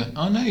 5 years ago?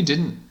 Oh, no, you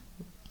didn't.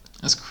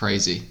 That's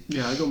crazy.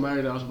 Yeah, I got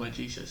married after my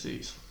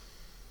GCSEs.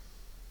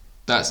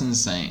 That's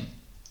insane.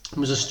 It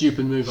was a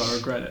stupid move, I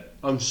regret it.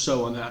 I'm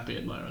so unhappy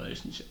in my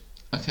relationship.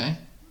 Okay.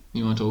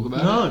 You want to talk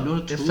about it? No,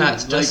 not at all. In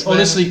fact, just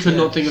honestly when- could yeah.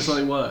 not think of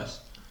something worse.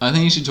 I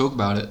think you should talk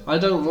about it. I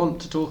don't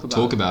want to talk about it.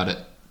 Talk about it,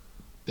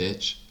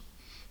 bitch.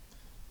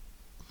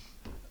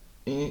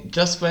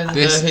 Just when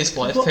his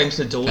wife What? came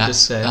to the door,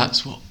 just said,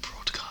 That's what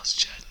broadcast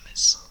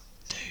journalists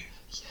do.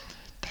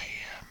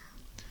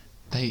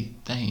 They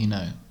you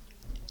know.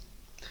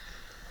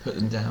 put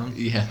them down.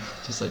 Yeah.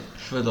 Just like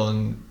full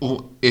on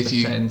Or if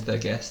you, defend their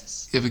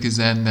guests. yeah, because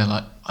then they're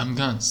like, I'm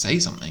gonna say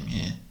something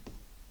here.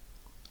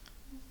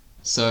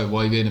 So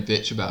why are you being a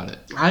bitch about it?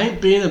 I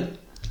ain't being a... Talk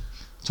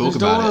I just about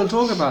don't want it. to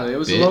talk about it. It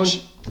was a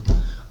Bitch.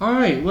 long...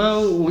 Alright,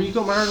 well, you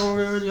got married when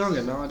we were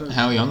younger. No, I don't...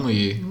 How young were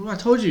you? I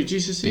told you,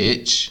 GCSE.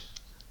 Bitch.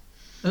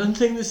 I don't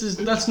think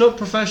that's not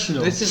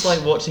professional. This is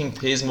like watching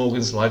Piers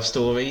Morgan's life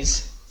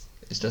stories.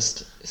 It's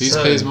just Who's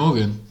so... Piers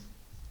Morgan?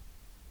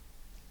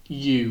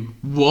 You.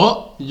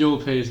 What? You're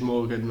Piers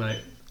Morgan,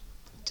 mate.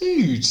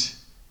 Dude.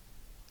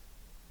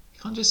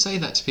 You can't just say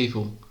that to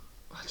people.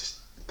 I just...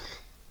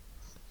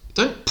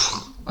 Don't.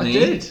 I me.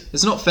 did.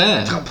 It's not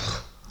fair.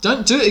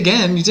 Don't do it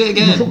again. You did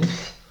it again.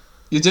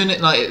 You're doing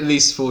it like at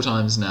least 4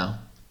 times now.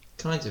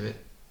 Can I do it?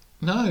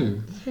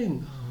 No.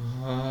 Finn.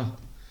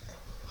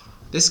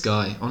 This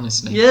guy,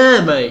 honestly.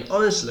 Yeah, mate,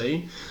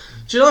 honestly.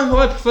 Do you know who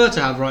I prefer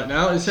to have right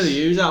now instead of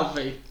you? Is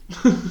Alfie.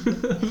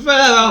 Fair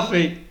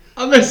Alfie.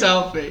 I miss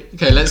Alfie.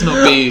 Okay, let's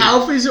not be.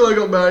 Alfie's who I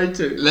got married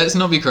to. Let's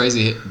not be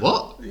crazy here.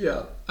 What?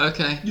 Yeah.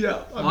 Okay.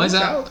 Yeah. I Why is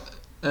miss that?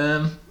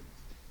 Alf.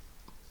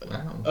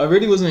 Wow. I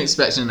really wasn't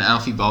expecting an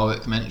Alfie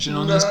Barwick mention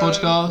on this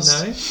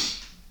podcast.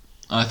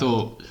 No? I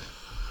thought,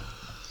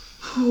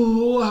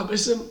 Oh, I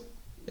miss him.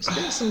 It's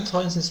been some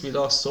time since we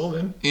last saw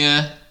him.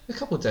 yeah, A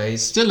couple of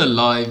days. still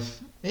alive.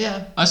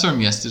 Yeah. I saw him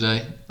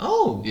yesterday.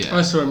 Oh. Yeah.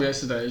 I saw him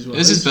yesterday as well. It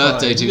was his He's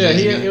birthday fine. 2 yeah,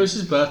 days ago. It was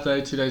his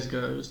birthday 2 days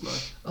ago. It was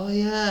nice. Oh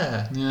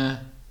yeah. Yeah.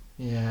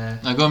 Yeah.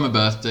 I got him a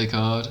birthday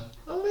card.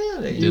 Oh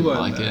really? You Didn't weren't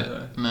like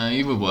there, it. No,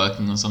 you were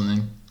working or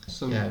something.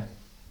 Some Yeah.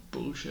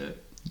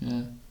 bullshit.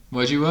 Yeah.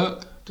 Where'd you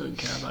work? Don't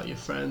care about your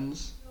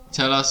friends.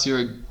 Tell us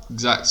your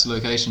exact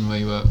location where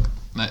you work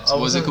next. I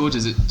What is it wasn't- called?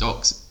 Is it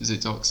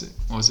doxing?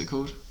 What is it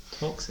called?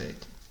 Toxic.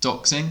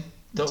 Doxing?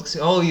 Doxing.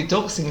 Oh, you're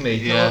doxing me.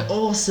 Yeah.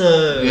 Oh,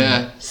 awesome.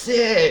 Yeah.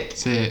 Sick.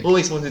 Sick.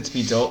 Always wanted to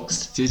be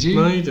doxed. Did you?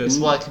 No, you didn't. That's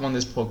why I come on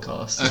this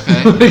podcast.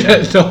 Okay.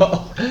 Yeah,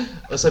 no. I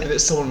was hoping that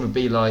someone would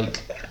be like,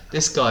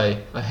 this guy,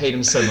 I hate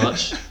him so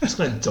much, I'm just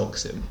going to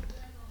dox him.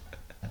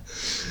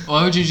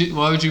 Why would you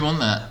want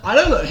that? I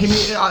don't know.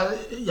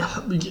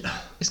 Yeah.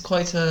 It's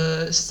quite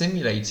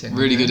stimulating.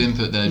 Really you know? good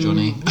input there,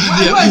 Johnny.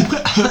 I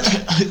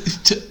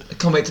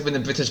can't wait to win the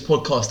British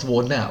Podcast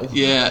Award now.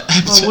 Yeah.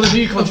 Oh, what have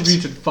you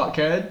contributed,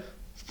 fuckhead?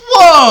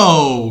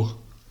 Whoa!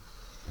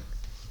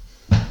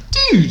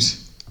 Dude!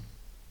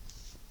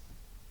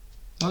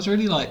 That was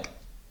really I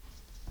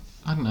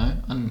don't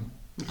know,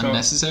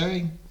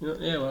 unnecessary.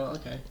 Yeah, well,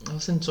 okay. I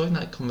was enjoying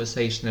that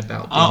conversation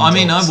about. Oh, I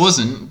mean, I doxed.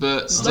 wasn't,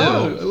 but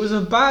still. No, it was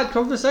a bad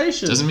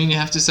conversation. Doesn't mean you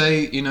have to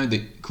say, they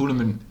call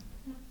him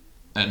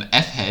an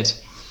F-head.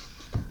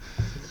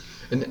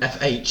 An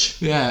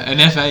FH. Yeah, an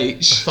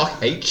FH. Fuck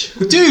H.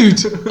 Dude!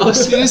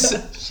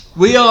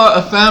 We are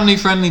a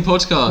family-friendly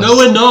podcast. No,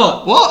 we're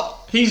not. What?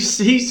 He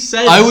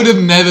said I would have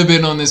never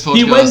been on this podcast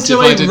he went to if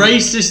a I didn't.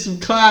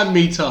 racist clan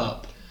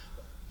meetup.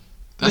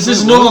 That's This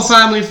is what it not was. a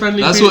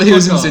family-friendly. That's what he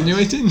was podcast.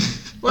 insinuating.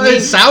 Well,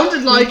 it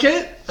sounded like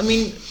it. I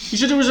mean, You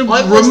said it was a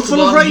I room was the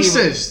full of one who-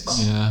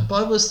 racists. Yeah.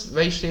 I was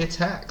racially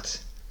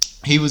attacked.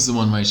 He was the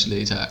one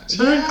racially attacked.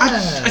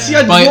 I see.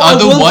 I By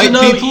want other to white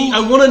know, people? I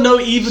want to know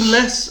even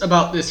less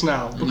about this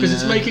now because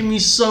it's Yeah. making me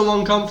so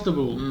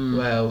uncomfortable.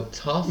 Well,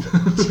 tough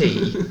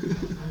tea.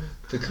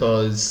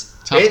 Because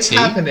Tough it's tea?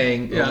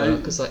 happening. Yeah,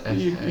 Because like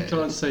you FH.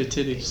 can't say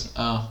titties.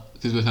 Oh,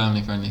 because we're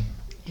family-friendly.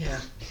 Yeah.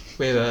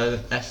 We're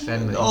F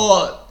friendly.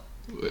 Oh,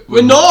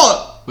 we're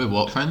not. We're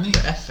what friendly?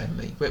 F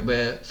friendly.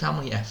 We're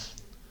family F.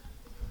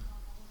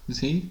 Is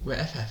he? We're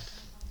FF.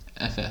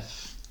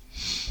 FF.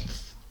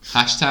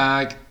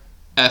 Hashtag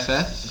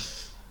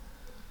FF.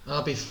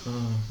 I'll be.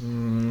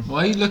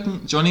 Why are you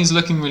looking? Johnny's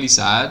looking really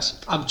sad.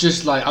 I'm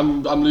just like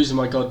I'm losing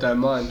my goddamn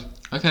mind.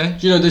 Okay.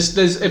 You know, there's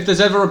if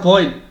there's ever a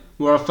point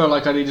where I felt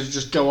like I needed to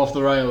just go off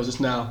the rails, it's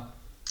now.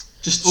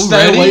 Just stay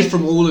Already? away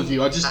from all of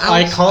you.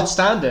 I can't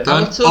stand it.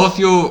 Gone Out of- off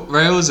your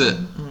rails at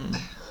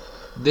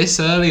this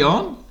early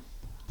on?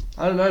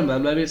 I don't know,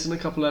 man. Maybe it's in a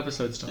couple of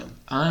episodes' time.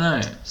 I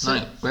don't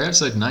know. We're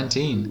episode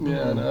 19.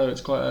 Yeah, I know.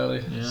 It's quite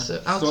early. Yeah. So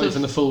It's not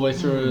even the full way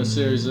through a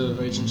series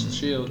of Agents of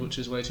S.H.I.E.L.D., which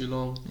is way too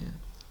long.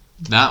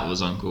 That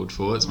was uncalled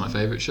for. It's my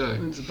favourite show.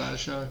 It's a bad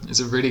show. It's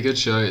a really good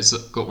show. It's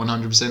got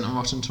 100% on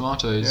Rotten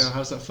Tomatoes. Yeah,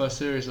 how's that first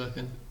series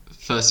looking?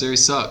 First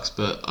series sucks,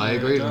 but I Yeah,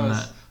 agree it with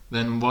does. that.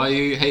 Then why are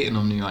you hating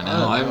on me right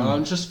now? I'm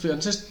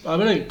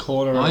in a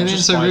corner. Why are you I'm being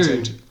just so fighting.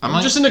 rude?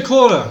 I'm just in a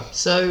corner.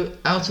 So,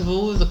 out of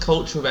all the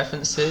cultural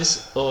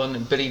references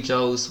on Billy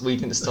Joel's "We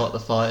Didn't Start the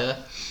Fire,"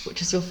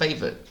 which is your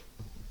favourite?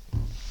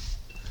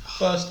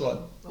 First one.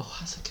 Oh,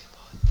 that's a good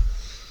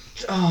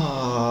one.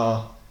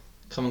 Oh,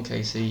 come on,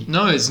 Casey.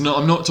 No, it's not.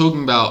 I'm not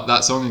talking about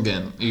that song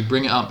again. You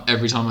bring it up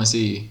every time I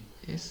see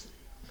you.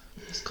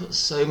 It's got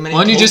so many.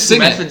 Why don't you just sing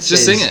references. it?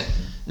 Just sing it.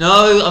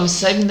 No, I'm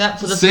saving that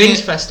for the Sing Fringe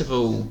it.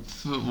 Festival.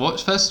 For what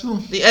festival?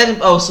 The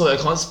Edinburgh. Oh, sorry,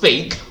 I can't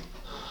speak.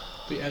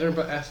 The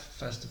Edinburgh F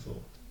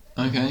Festival.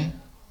 Okay.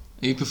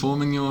 Are you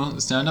performing your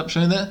stand-up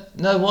show there?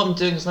 No, what I'm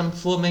doing is I'm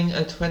performing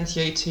a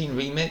 2018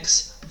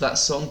 remix of that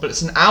song, but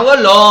it's an hour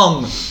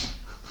long.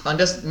 I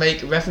just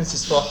make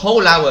references for a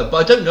whole hour, but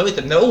I don't know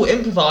them. They're all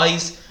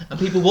improvised, and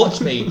people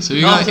watch me. So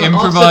you're gonna After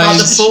improvise- about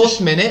the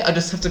fourth minute, I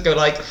just have to go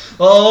like,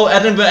 "Oh,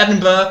 Edinburgh,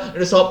 Edinburgh," and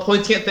just start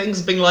pointing at things,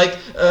 and being like,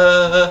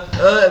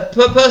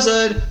 per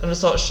person," and I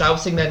start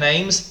shouting their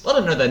names. I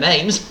don't know their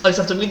names. I just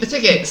have to read the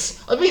tickets.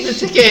 I read the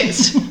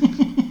tickets.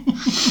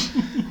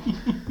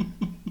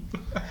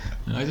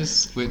 I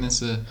just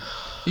witnessed a... Are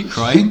you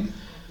crying?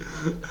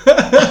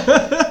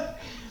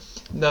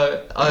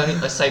 No,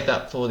 I saved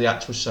that for the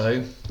actual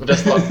show. I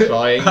just start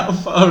crying. How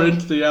far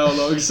into the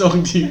hour-long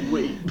song do you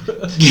weep?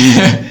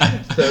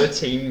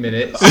 13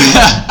 minutes.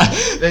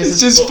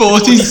 It's just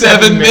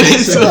 47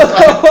 minutes.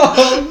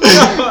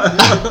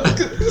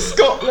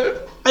 Scotland.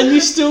 And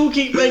you still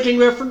keep making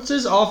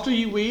references after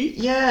you weep?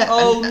 Yeah.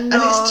 Oh, and no.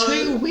 it's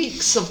 2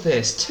 weeks of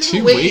this. 2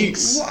 2 weeks.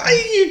 weeks? Why are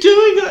you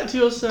doing that to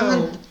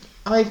yourself? And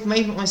I've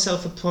made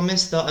myself a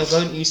promise that I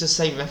won't use the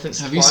same reference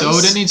Have twice. you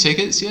sold any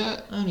tickets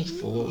yet? Only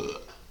 4.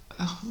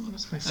 Oh,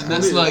 that's my And family.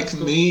 that's like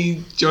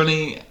me,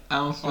 Johnny,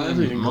 Alpha, I and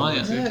haven't even Maja.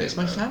 got Yeah, it's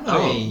my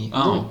family.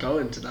 Oh. I'm not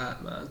going to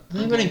that, man.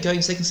 They're going to go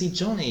so they can see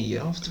Johnny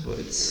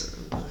afterwards.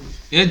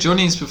 Yeah,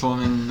 Johnny's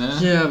performing there.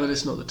 Yeah, but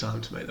it's not the time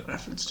to make the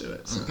reference to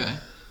it. So. Okay.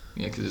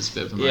 Yeah, because it's a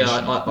bit of a Yeah,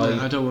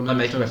 I don't want I to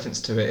make a reference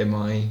to it in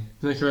my...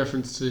 Make a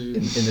reference to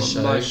In the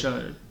show. my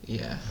show,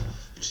 Yeah.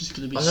 which is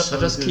going to be I so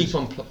just good. keep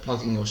on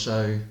plugging your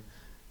show,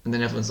 and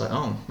then everyone's like,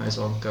 "Oh, may as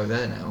well go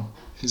there now."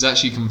 Who's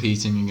actually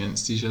competing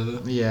against each other?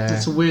 Yeah.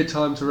 It's a weird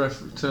time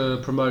to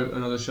promote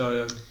another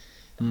show.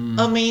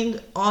 I mean,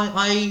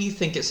 I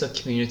think it's a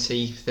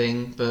community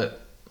thing,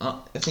 but I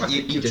think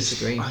you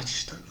disagree. I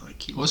just don't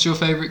like you. What's your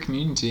favourite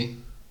community?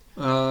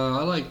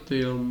 I like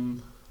the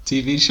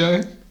TV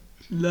show?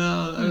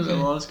 No, I don't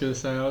know what I was going to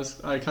say.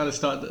 I kind of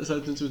started that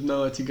sentence with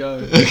nowhere to go.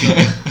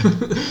 Okay.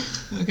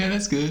 Okay,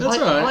 that's good. That's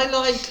alright. I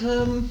like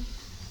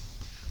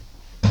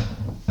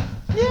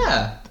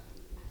yeah.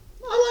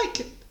 I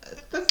like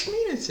the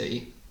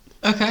community.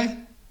 Okay.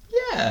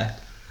 Yeah.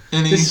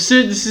 Any... This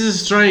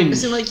is strange.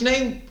 It's like,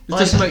 It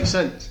doesn't make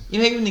sense.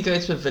 You know when you go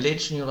to a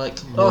village and you're like,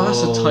 Oh,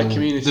 that's a "Whoa." tight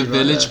community. the right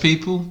village there.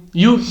 people?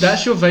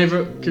 That's your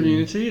favourite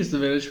community? Is the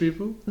village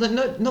people?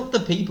 No, not the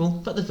people,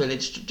 but the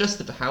village,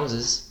 just the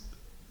houses.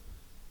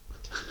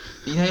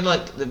 You know,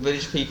 like the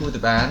village people, the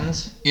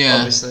band. Yeah.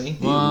 Obviously.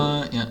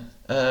 What? Yeah.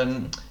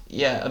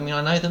 Yeah. I mean,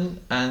 I know them,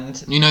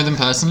 and You know them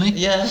personally?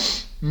 yeah,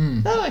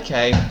 they're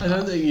okay. I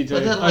don't think you do.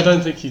 But they're, I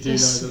don't think you do They're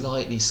know them.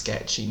 slightly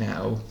sketchy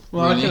now.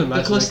 Well, I Really? can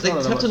imagine Because they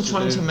can't have kept on much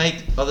trying do. to make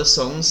other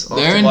songs.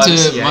 They're after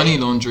into YMCA. money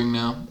laundering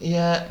now.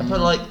 Yeah, but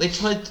like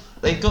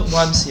they got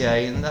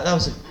YMCA and that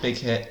was a big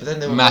hit. But then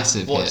they were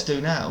Massive like, what hit. to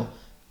do now?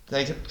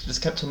 They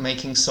just kept on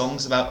making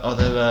songs about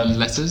other.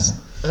 Letters?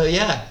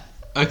 Yeah.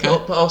 Okay.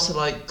 But also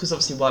like because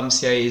obviously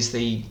YMCA is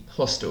the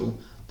hostel.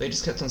 They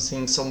just kept on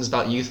singing songs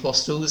about youth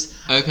hostels.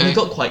 Okay. And it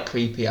got quite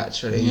creepy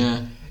actually.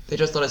 Yeah. They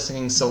just started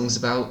singing songs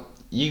about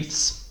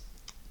youths.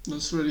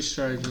 That's really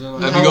strange. I don't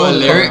like Have that. you got a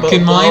lyric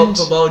in mind?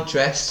 But well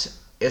dressed,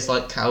 it's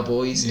like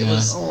cowboys. It Yeah.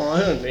 was. Oh, I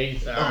don't need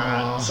that.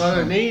 Oh. I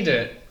don't need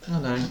it. I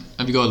don't know.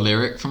 Have you got a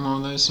lyric from one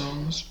of those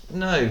songs?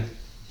 No.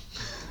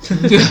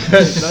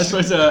 Nice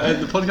way to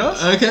end the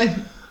podcast. Okay.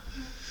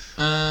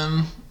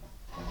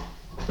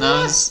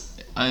 No,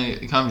 I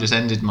kind of just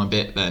ended my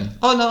bit then.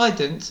 Oh no, I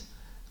didn't.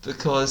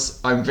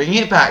 Because I'm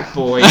bringing it back,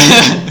 boys.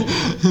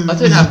 I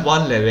don't have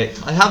one lyric.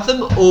 I have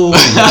them all.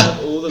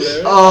 All the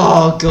lyrics.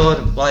 Oh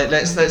god. Right,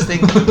 let's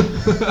think.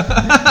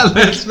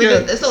 Let's go.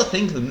 Let's not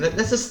think of them.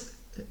 Let's just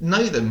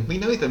know them. We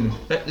know them.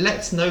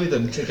 Let's know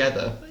them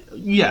together.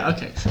 Yeah.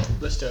 Okay. Sure.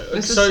 Let's do it.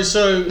 Let's So just-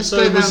 so let's so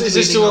go around is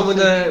this the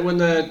reading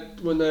one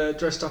off when they're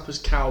dressed up as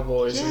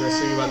cowboys and they're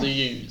singing about the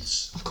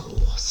youths? Of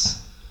course.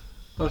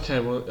 Okay.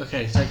 Well.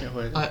 Okay. Take it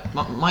away.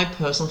 My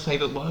personal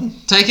favourite one.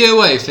 Take it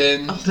away,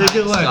 Finn. Take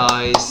it away.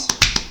 guys.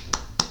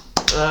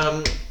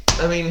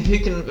 I mean, who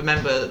can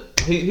remember?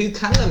 Who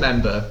can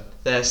remember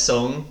their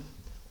song?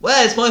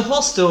 Where's my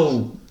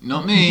hostel?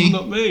 Not me.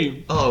 Not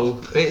me.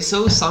 Oh, it's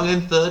all sung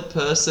in third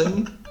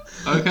person.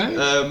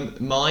 Okay.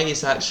 Mai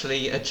is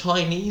actually a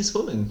Chinese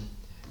woman,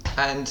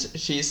 and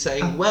she's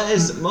saying,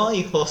 "Where's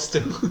my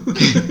hostel?"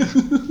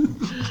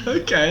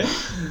 Okay.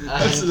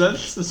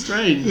 That's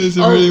strange. There's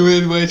a really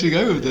weird way to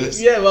go with this.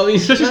 Yeah, well, I mean,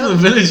 especially for the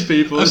village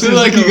people. I feel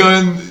like you go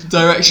in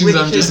directions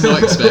I'm just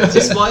not expecting.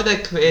 It's why their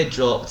career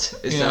dropped.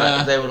 Is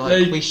that they were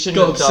like, we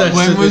shouldn't have done.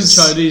 When was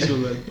Chinese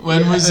woman?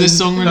 When was this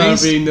song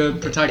released? Being the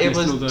protagonist.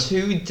 It was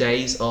 2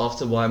 days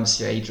after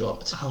YMCA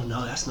dropped. Oh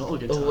no, that's not a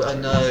good time. Oh, I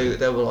know.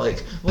 They were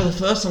like, well, the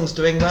first song's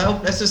doing well.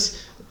 Let's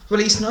just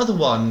release another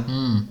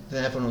one.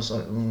 Then everyone was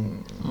like,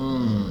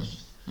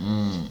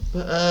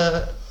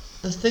 But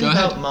the thing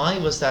about Mai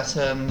was that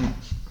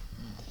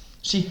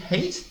she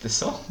hated the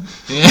song.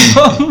 Yeah.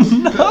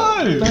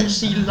 Oh no! But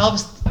she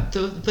loves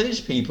the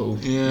village people.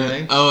 Yeah.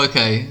 You know? Oh,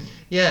 okay.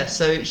 Yeah,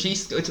 so she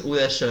used to go to all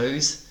their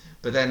shows,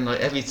 but then like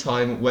every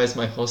time "Where's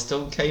My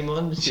Hostel" came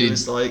on, she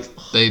was like,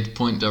 they'd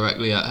point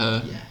directly at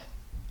her yeah,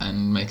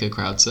 and make her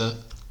crowd surf.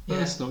 yeah.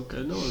 That's not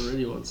good. No one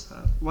really wants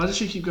that. Why does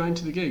she keep going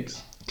to the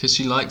gigs? Because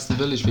she likes the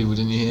village people,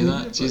 didn't you hear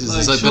that? Jesus, Like,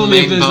 it's like the surely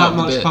if main there's part that of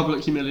the much bit.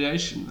 public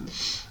humiliation.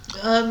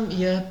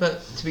 Yeah,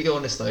 but to be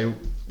honest though,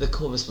 the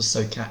chorus was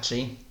so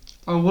catchy.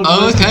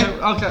 Oh, okay.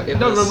 Okay. It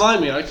Don't was-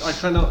 remind me. I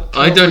cannot.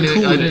 I don't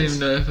recall even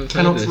know if I've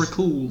Cannot heard this.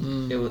 recall.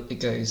 It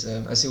goes,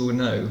 as you all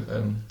know,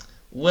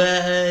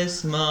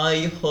 "Where's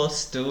my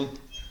hostel?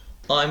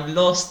 I'm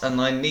lost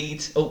and I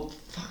need." Oh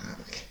fuck!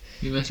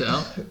 You mess it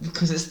up.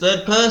 Because it's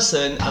third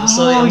person. I'm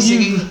sorry. I'm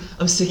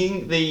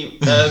singing the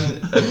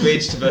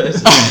abridged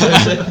version.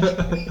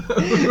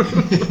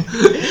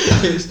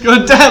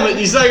 God damn it!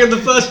 You sang in the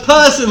first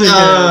person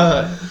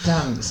again.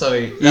 Damn.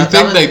 Sorry. You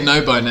think they'd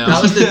know by now.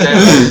 That was the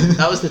demo.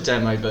 That was the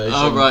demo version.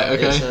 Oh, right,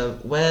 okay. It's,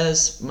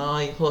 "Where's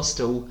my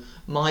hostel?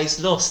 Mai's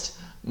lost.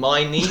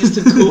 My needs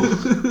to call."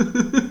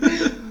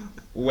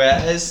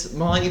 "Where's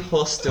my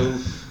hostel?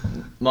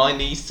 My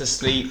needs to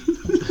sleep."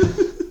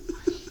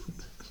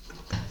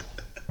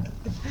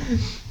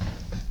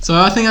 So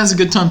I think that's a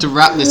good time to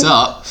wrap this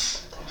up.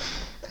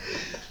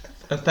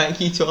 And thank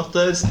you to our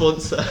third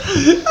sponsor,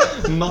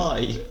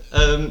 Mai.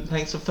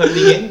 Thanks for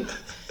phoning in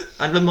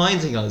and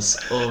reminding us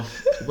of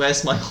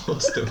 "Where's My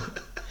Hostel."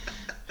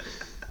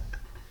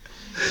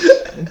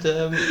 And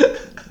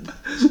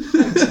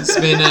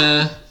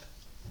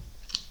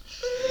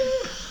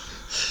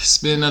It's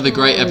been another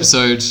great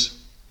episode.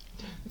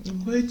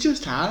 Well, it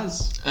just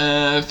has.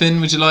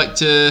 Finn, would you like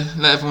to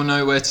let everyone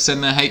know where to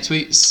send their hate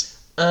tweets?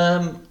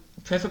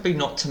 preferably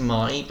not to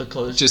Mai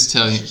because Just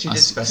tell you. she did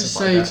Just specify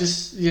say, that.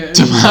 just yeah.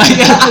 To my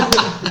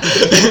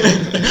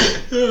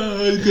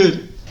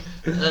good.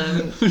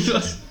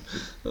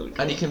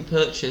 And you can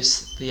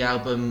purchase the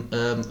album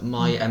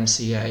My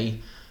MCA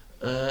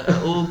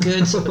at all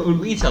good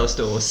retail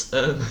stores.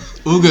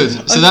 All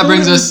good. So that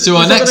brings us to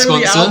our next The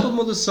sponsor. album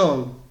or the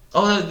song?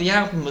 Oh no, the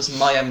album was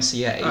My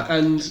MCA,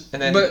 And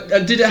then but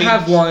did it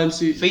have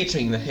YMCA?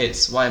 featuring the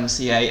hits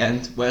YMCA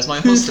and Where's My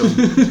Hostel.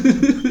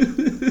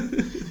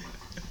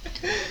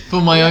 For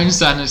my own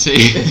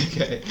sanity.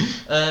 Okay.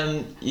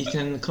 You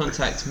can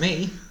contact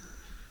me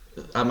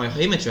at my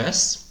home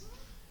address,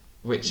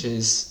 which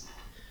is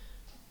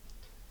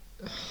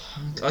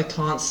I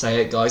can't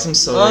say it, guys. I'm Oh,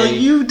 sorry.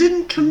 you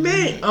didn't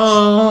commit.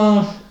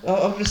 I'll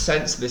just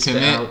censor this bit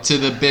Commit out. to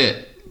the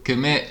bit.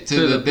 Commit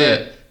to the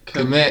bit.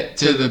 Commit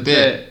to the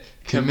bit.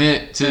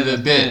 Commit to the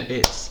bit.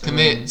 It's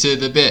Commit to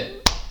the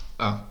bit.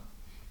 Oh.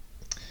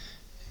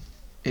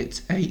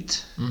 It's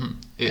 8. Mm-hmm.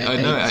 I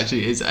know it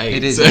actually is 8.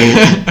 It is so.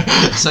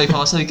 8. So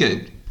far, so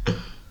good.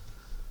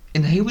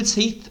 In Haywards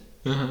Heath,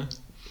 Uh-huh.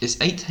 it's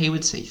 8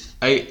 Haywards Heath,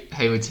 8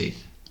 Haywards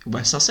Heath.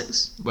 West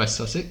Sussex, West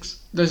Sussex.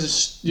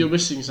 You're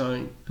missing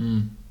something.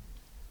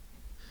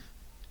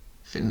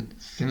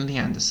 Finley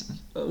Anderson.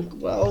 Oh,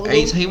 well,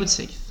 8 Haywards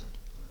Heath,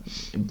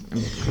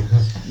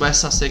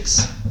 West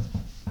Sussex,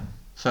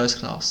 first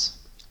class,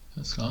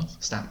 First class.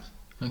 stamp.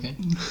 Okay.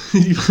 Do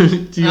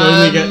you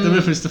only get the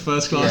reference to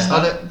first class?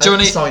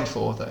 Johnny- signed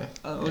for though.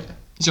 Oh, okay.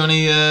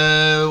 Johnny,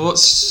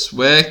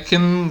 where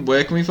can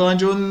we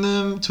find you on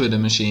the Twitter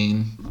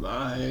machine?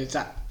 It's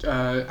at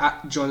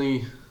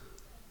Johnny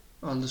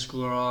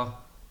 _R_DAV.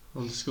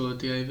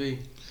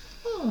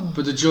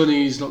 But the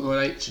Johnny's not got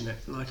an H in it,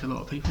 like a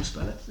lot of people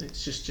spell it.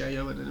 It's just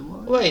JONNY.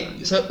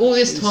 Wait, so all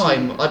this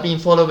time I've been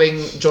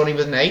following Johnny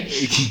with an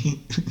H?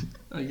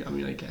 I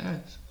mean, I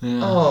guess.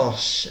 Yeah. Oh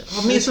shit!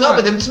 I'll meet It's up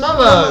with alright. him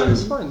tomorrow. No,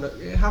 it's fine. Look,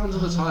 it happens all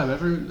the time.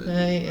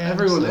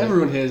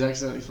 Everyone here has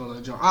accidentally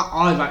followed John.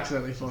 I've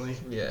accidentally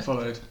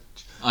followed.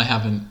 I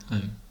haven't.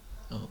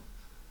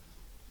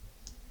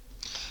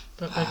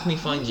 But where can we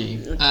find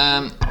you?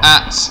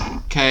 At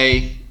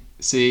KC_B2.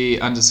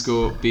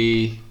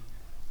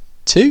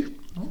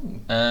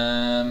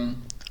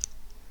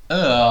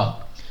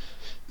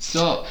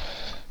 Stop.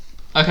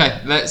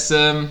 Okay, let's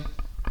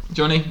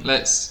Johnny,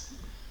 let's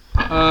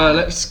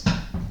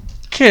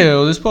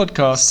kill this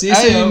podcast. see you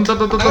soon.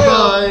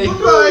 Bye.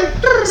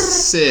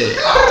 Sit.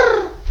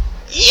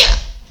 Yeah.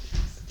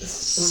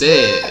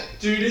 Sit.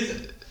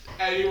 Dude,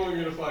 anyone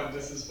gonna find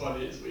this as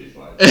funny as we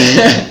find it?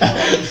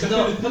 It's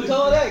not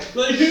Picard.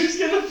 Like, who's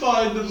gonna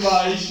find the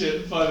Maja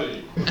shit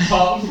funny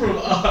apart from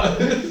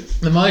us?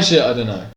 The my shit, I don't know.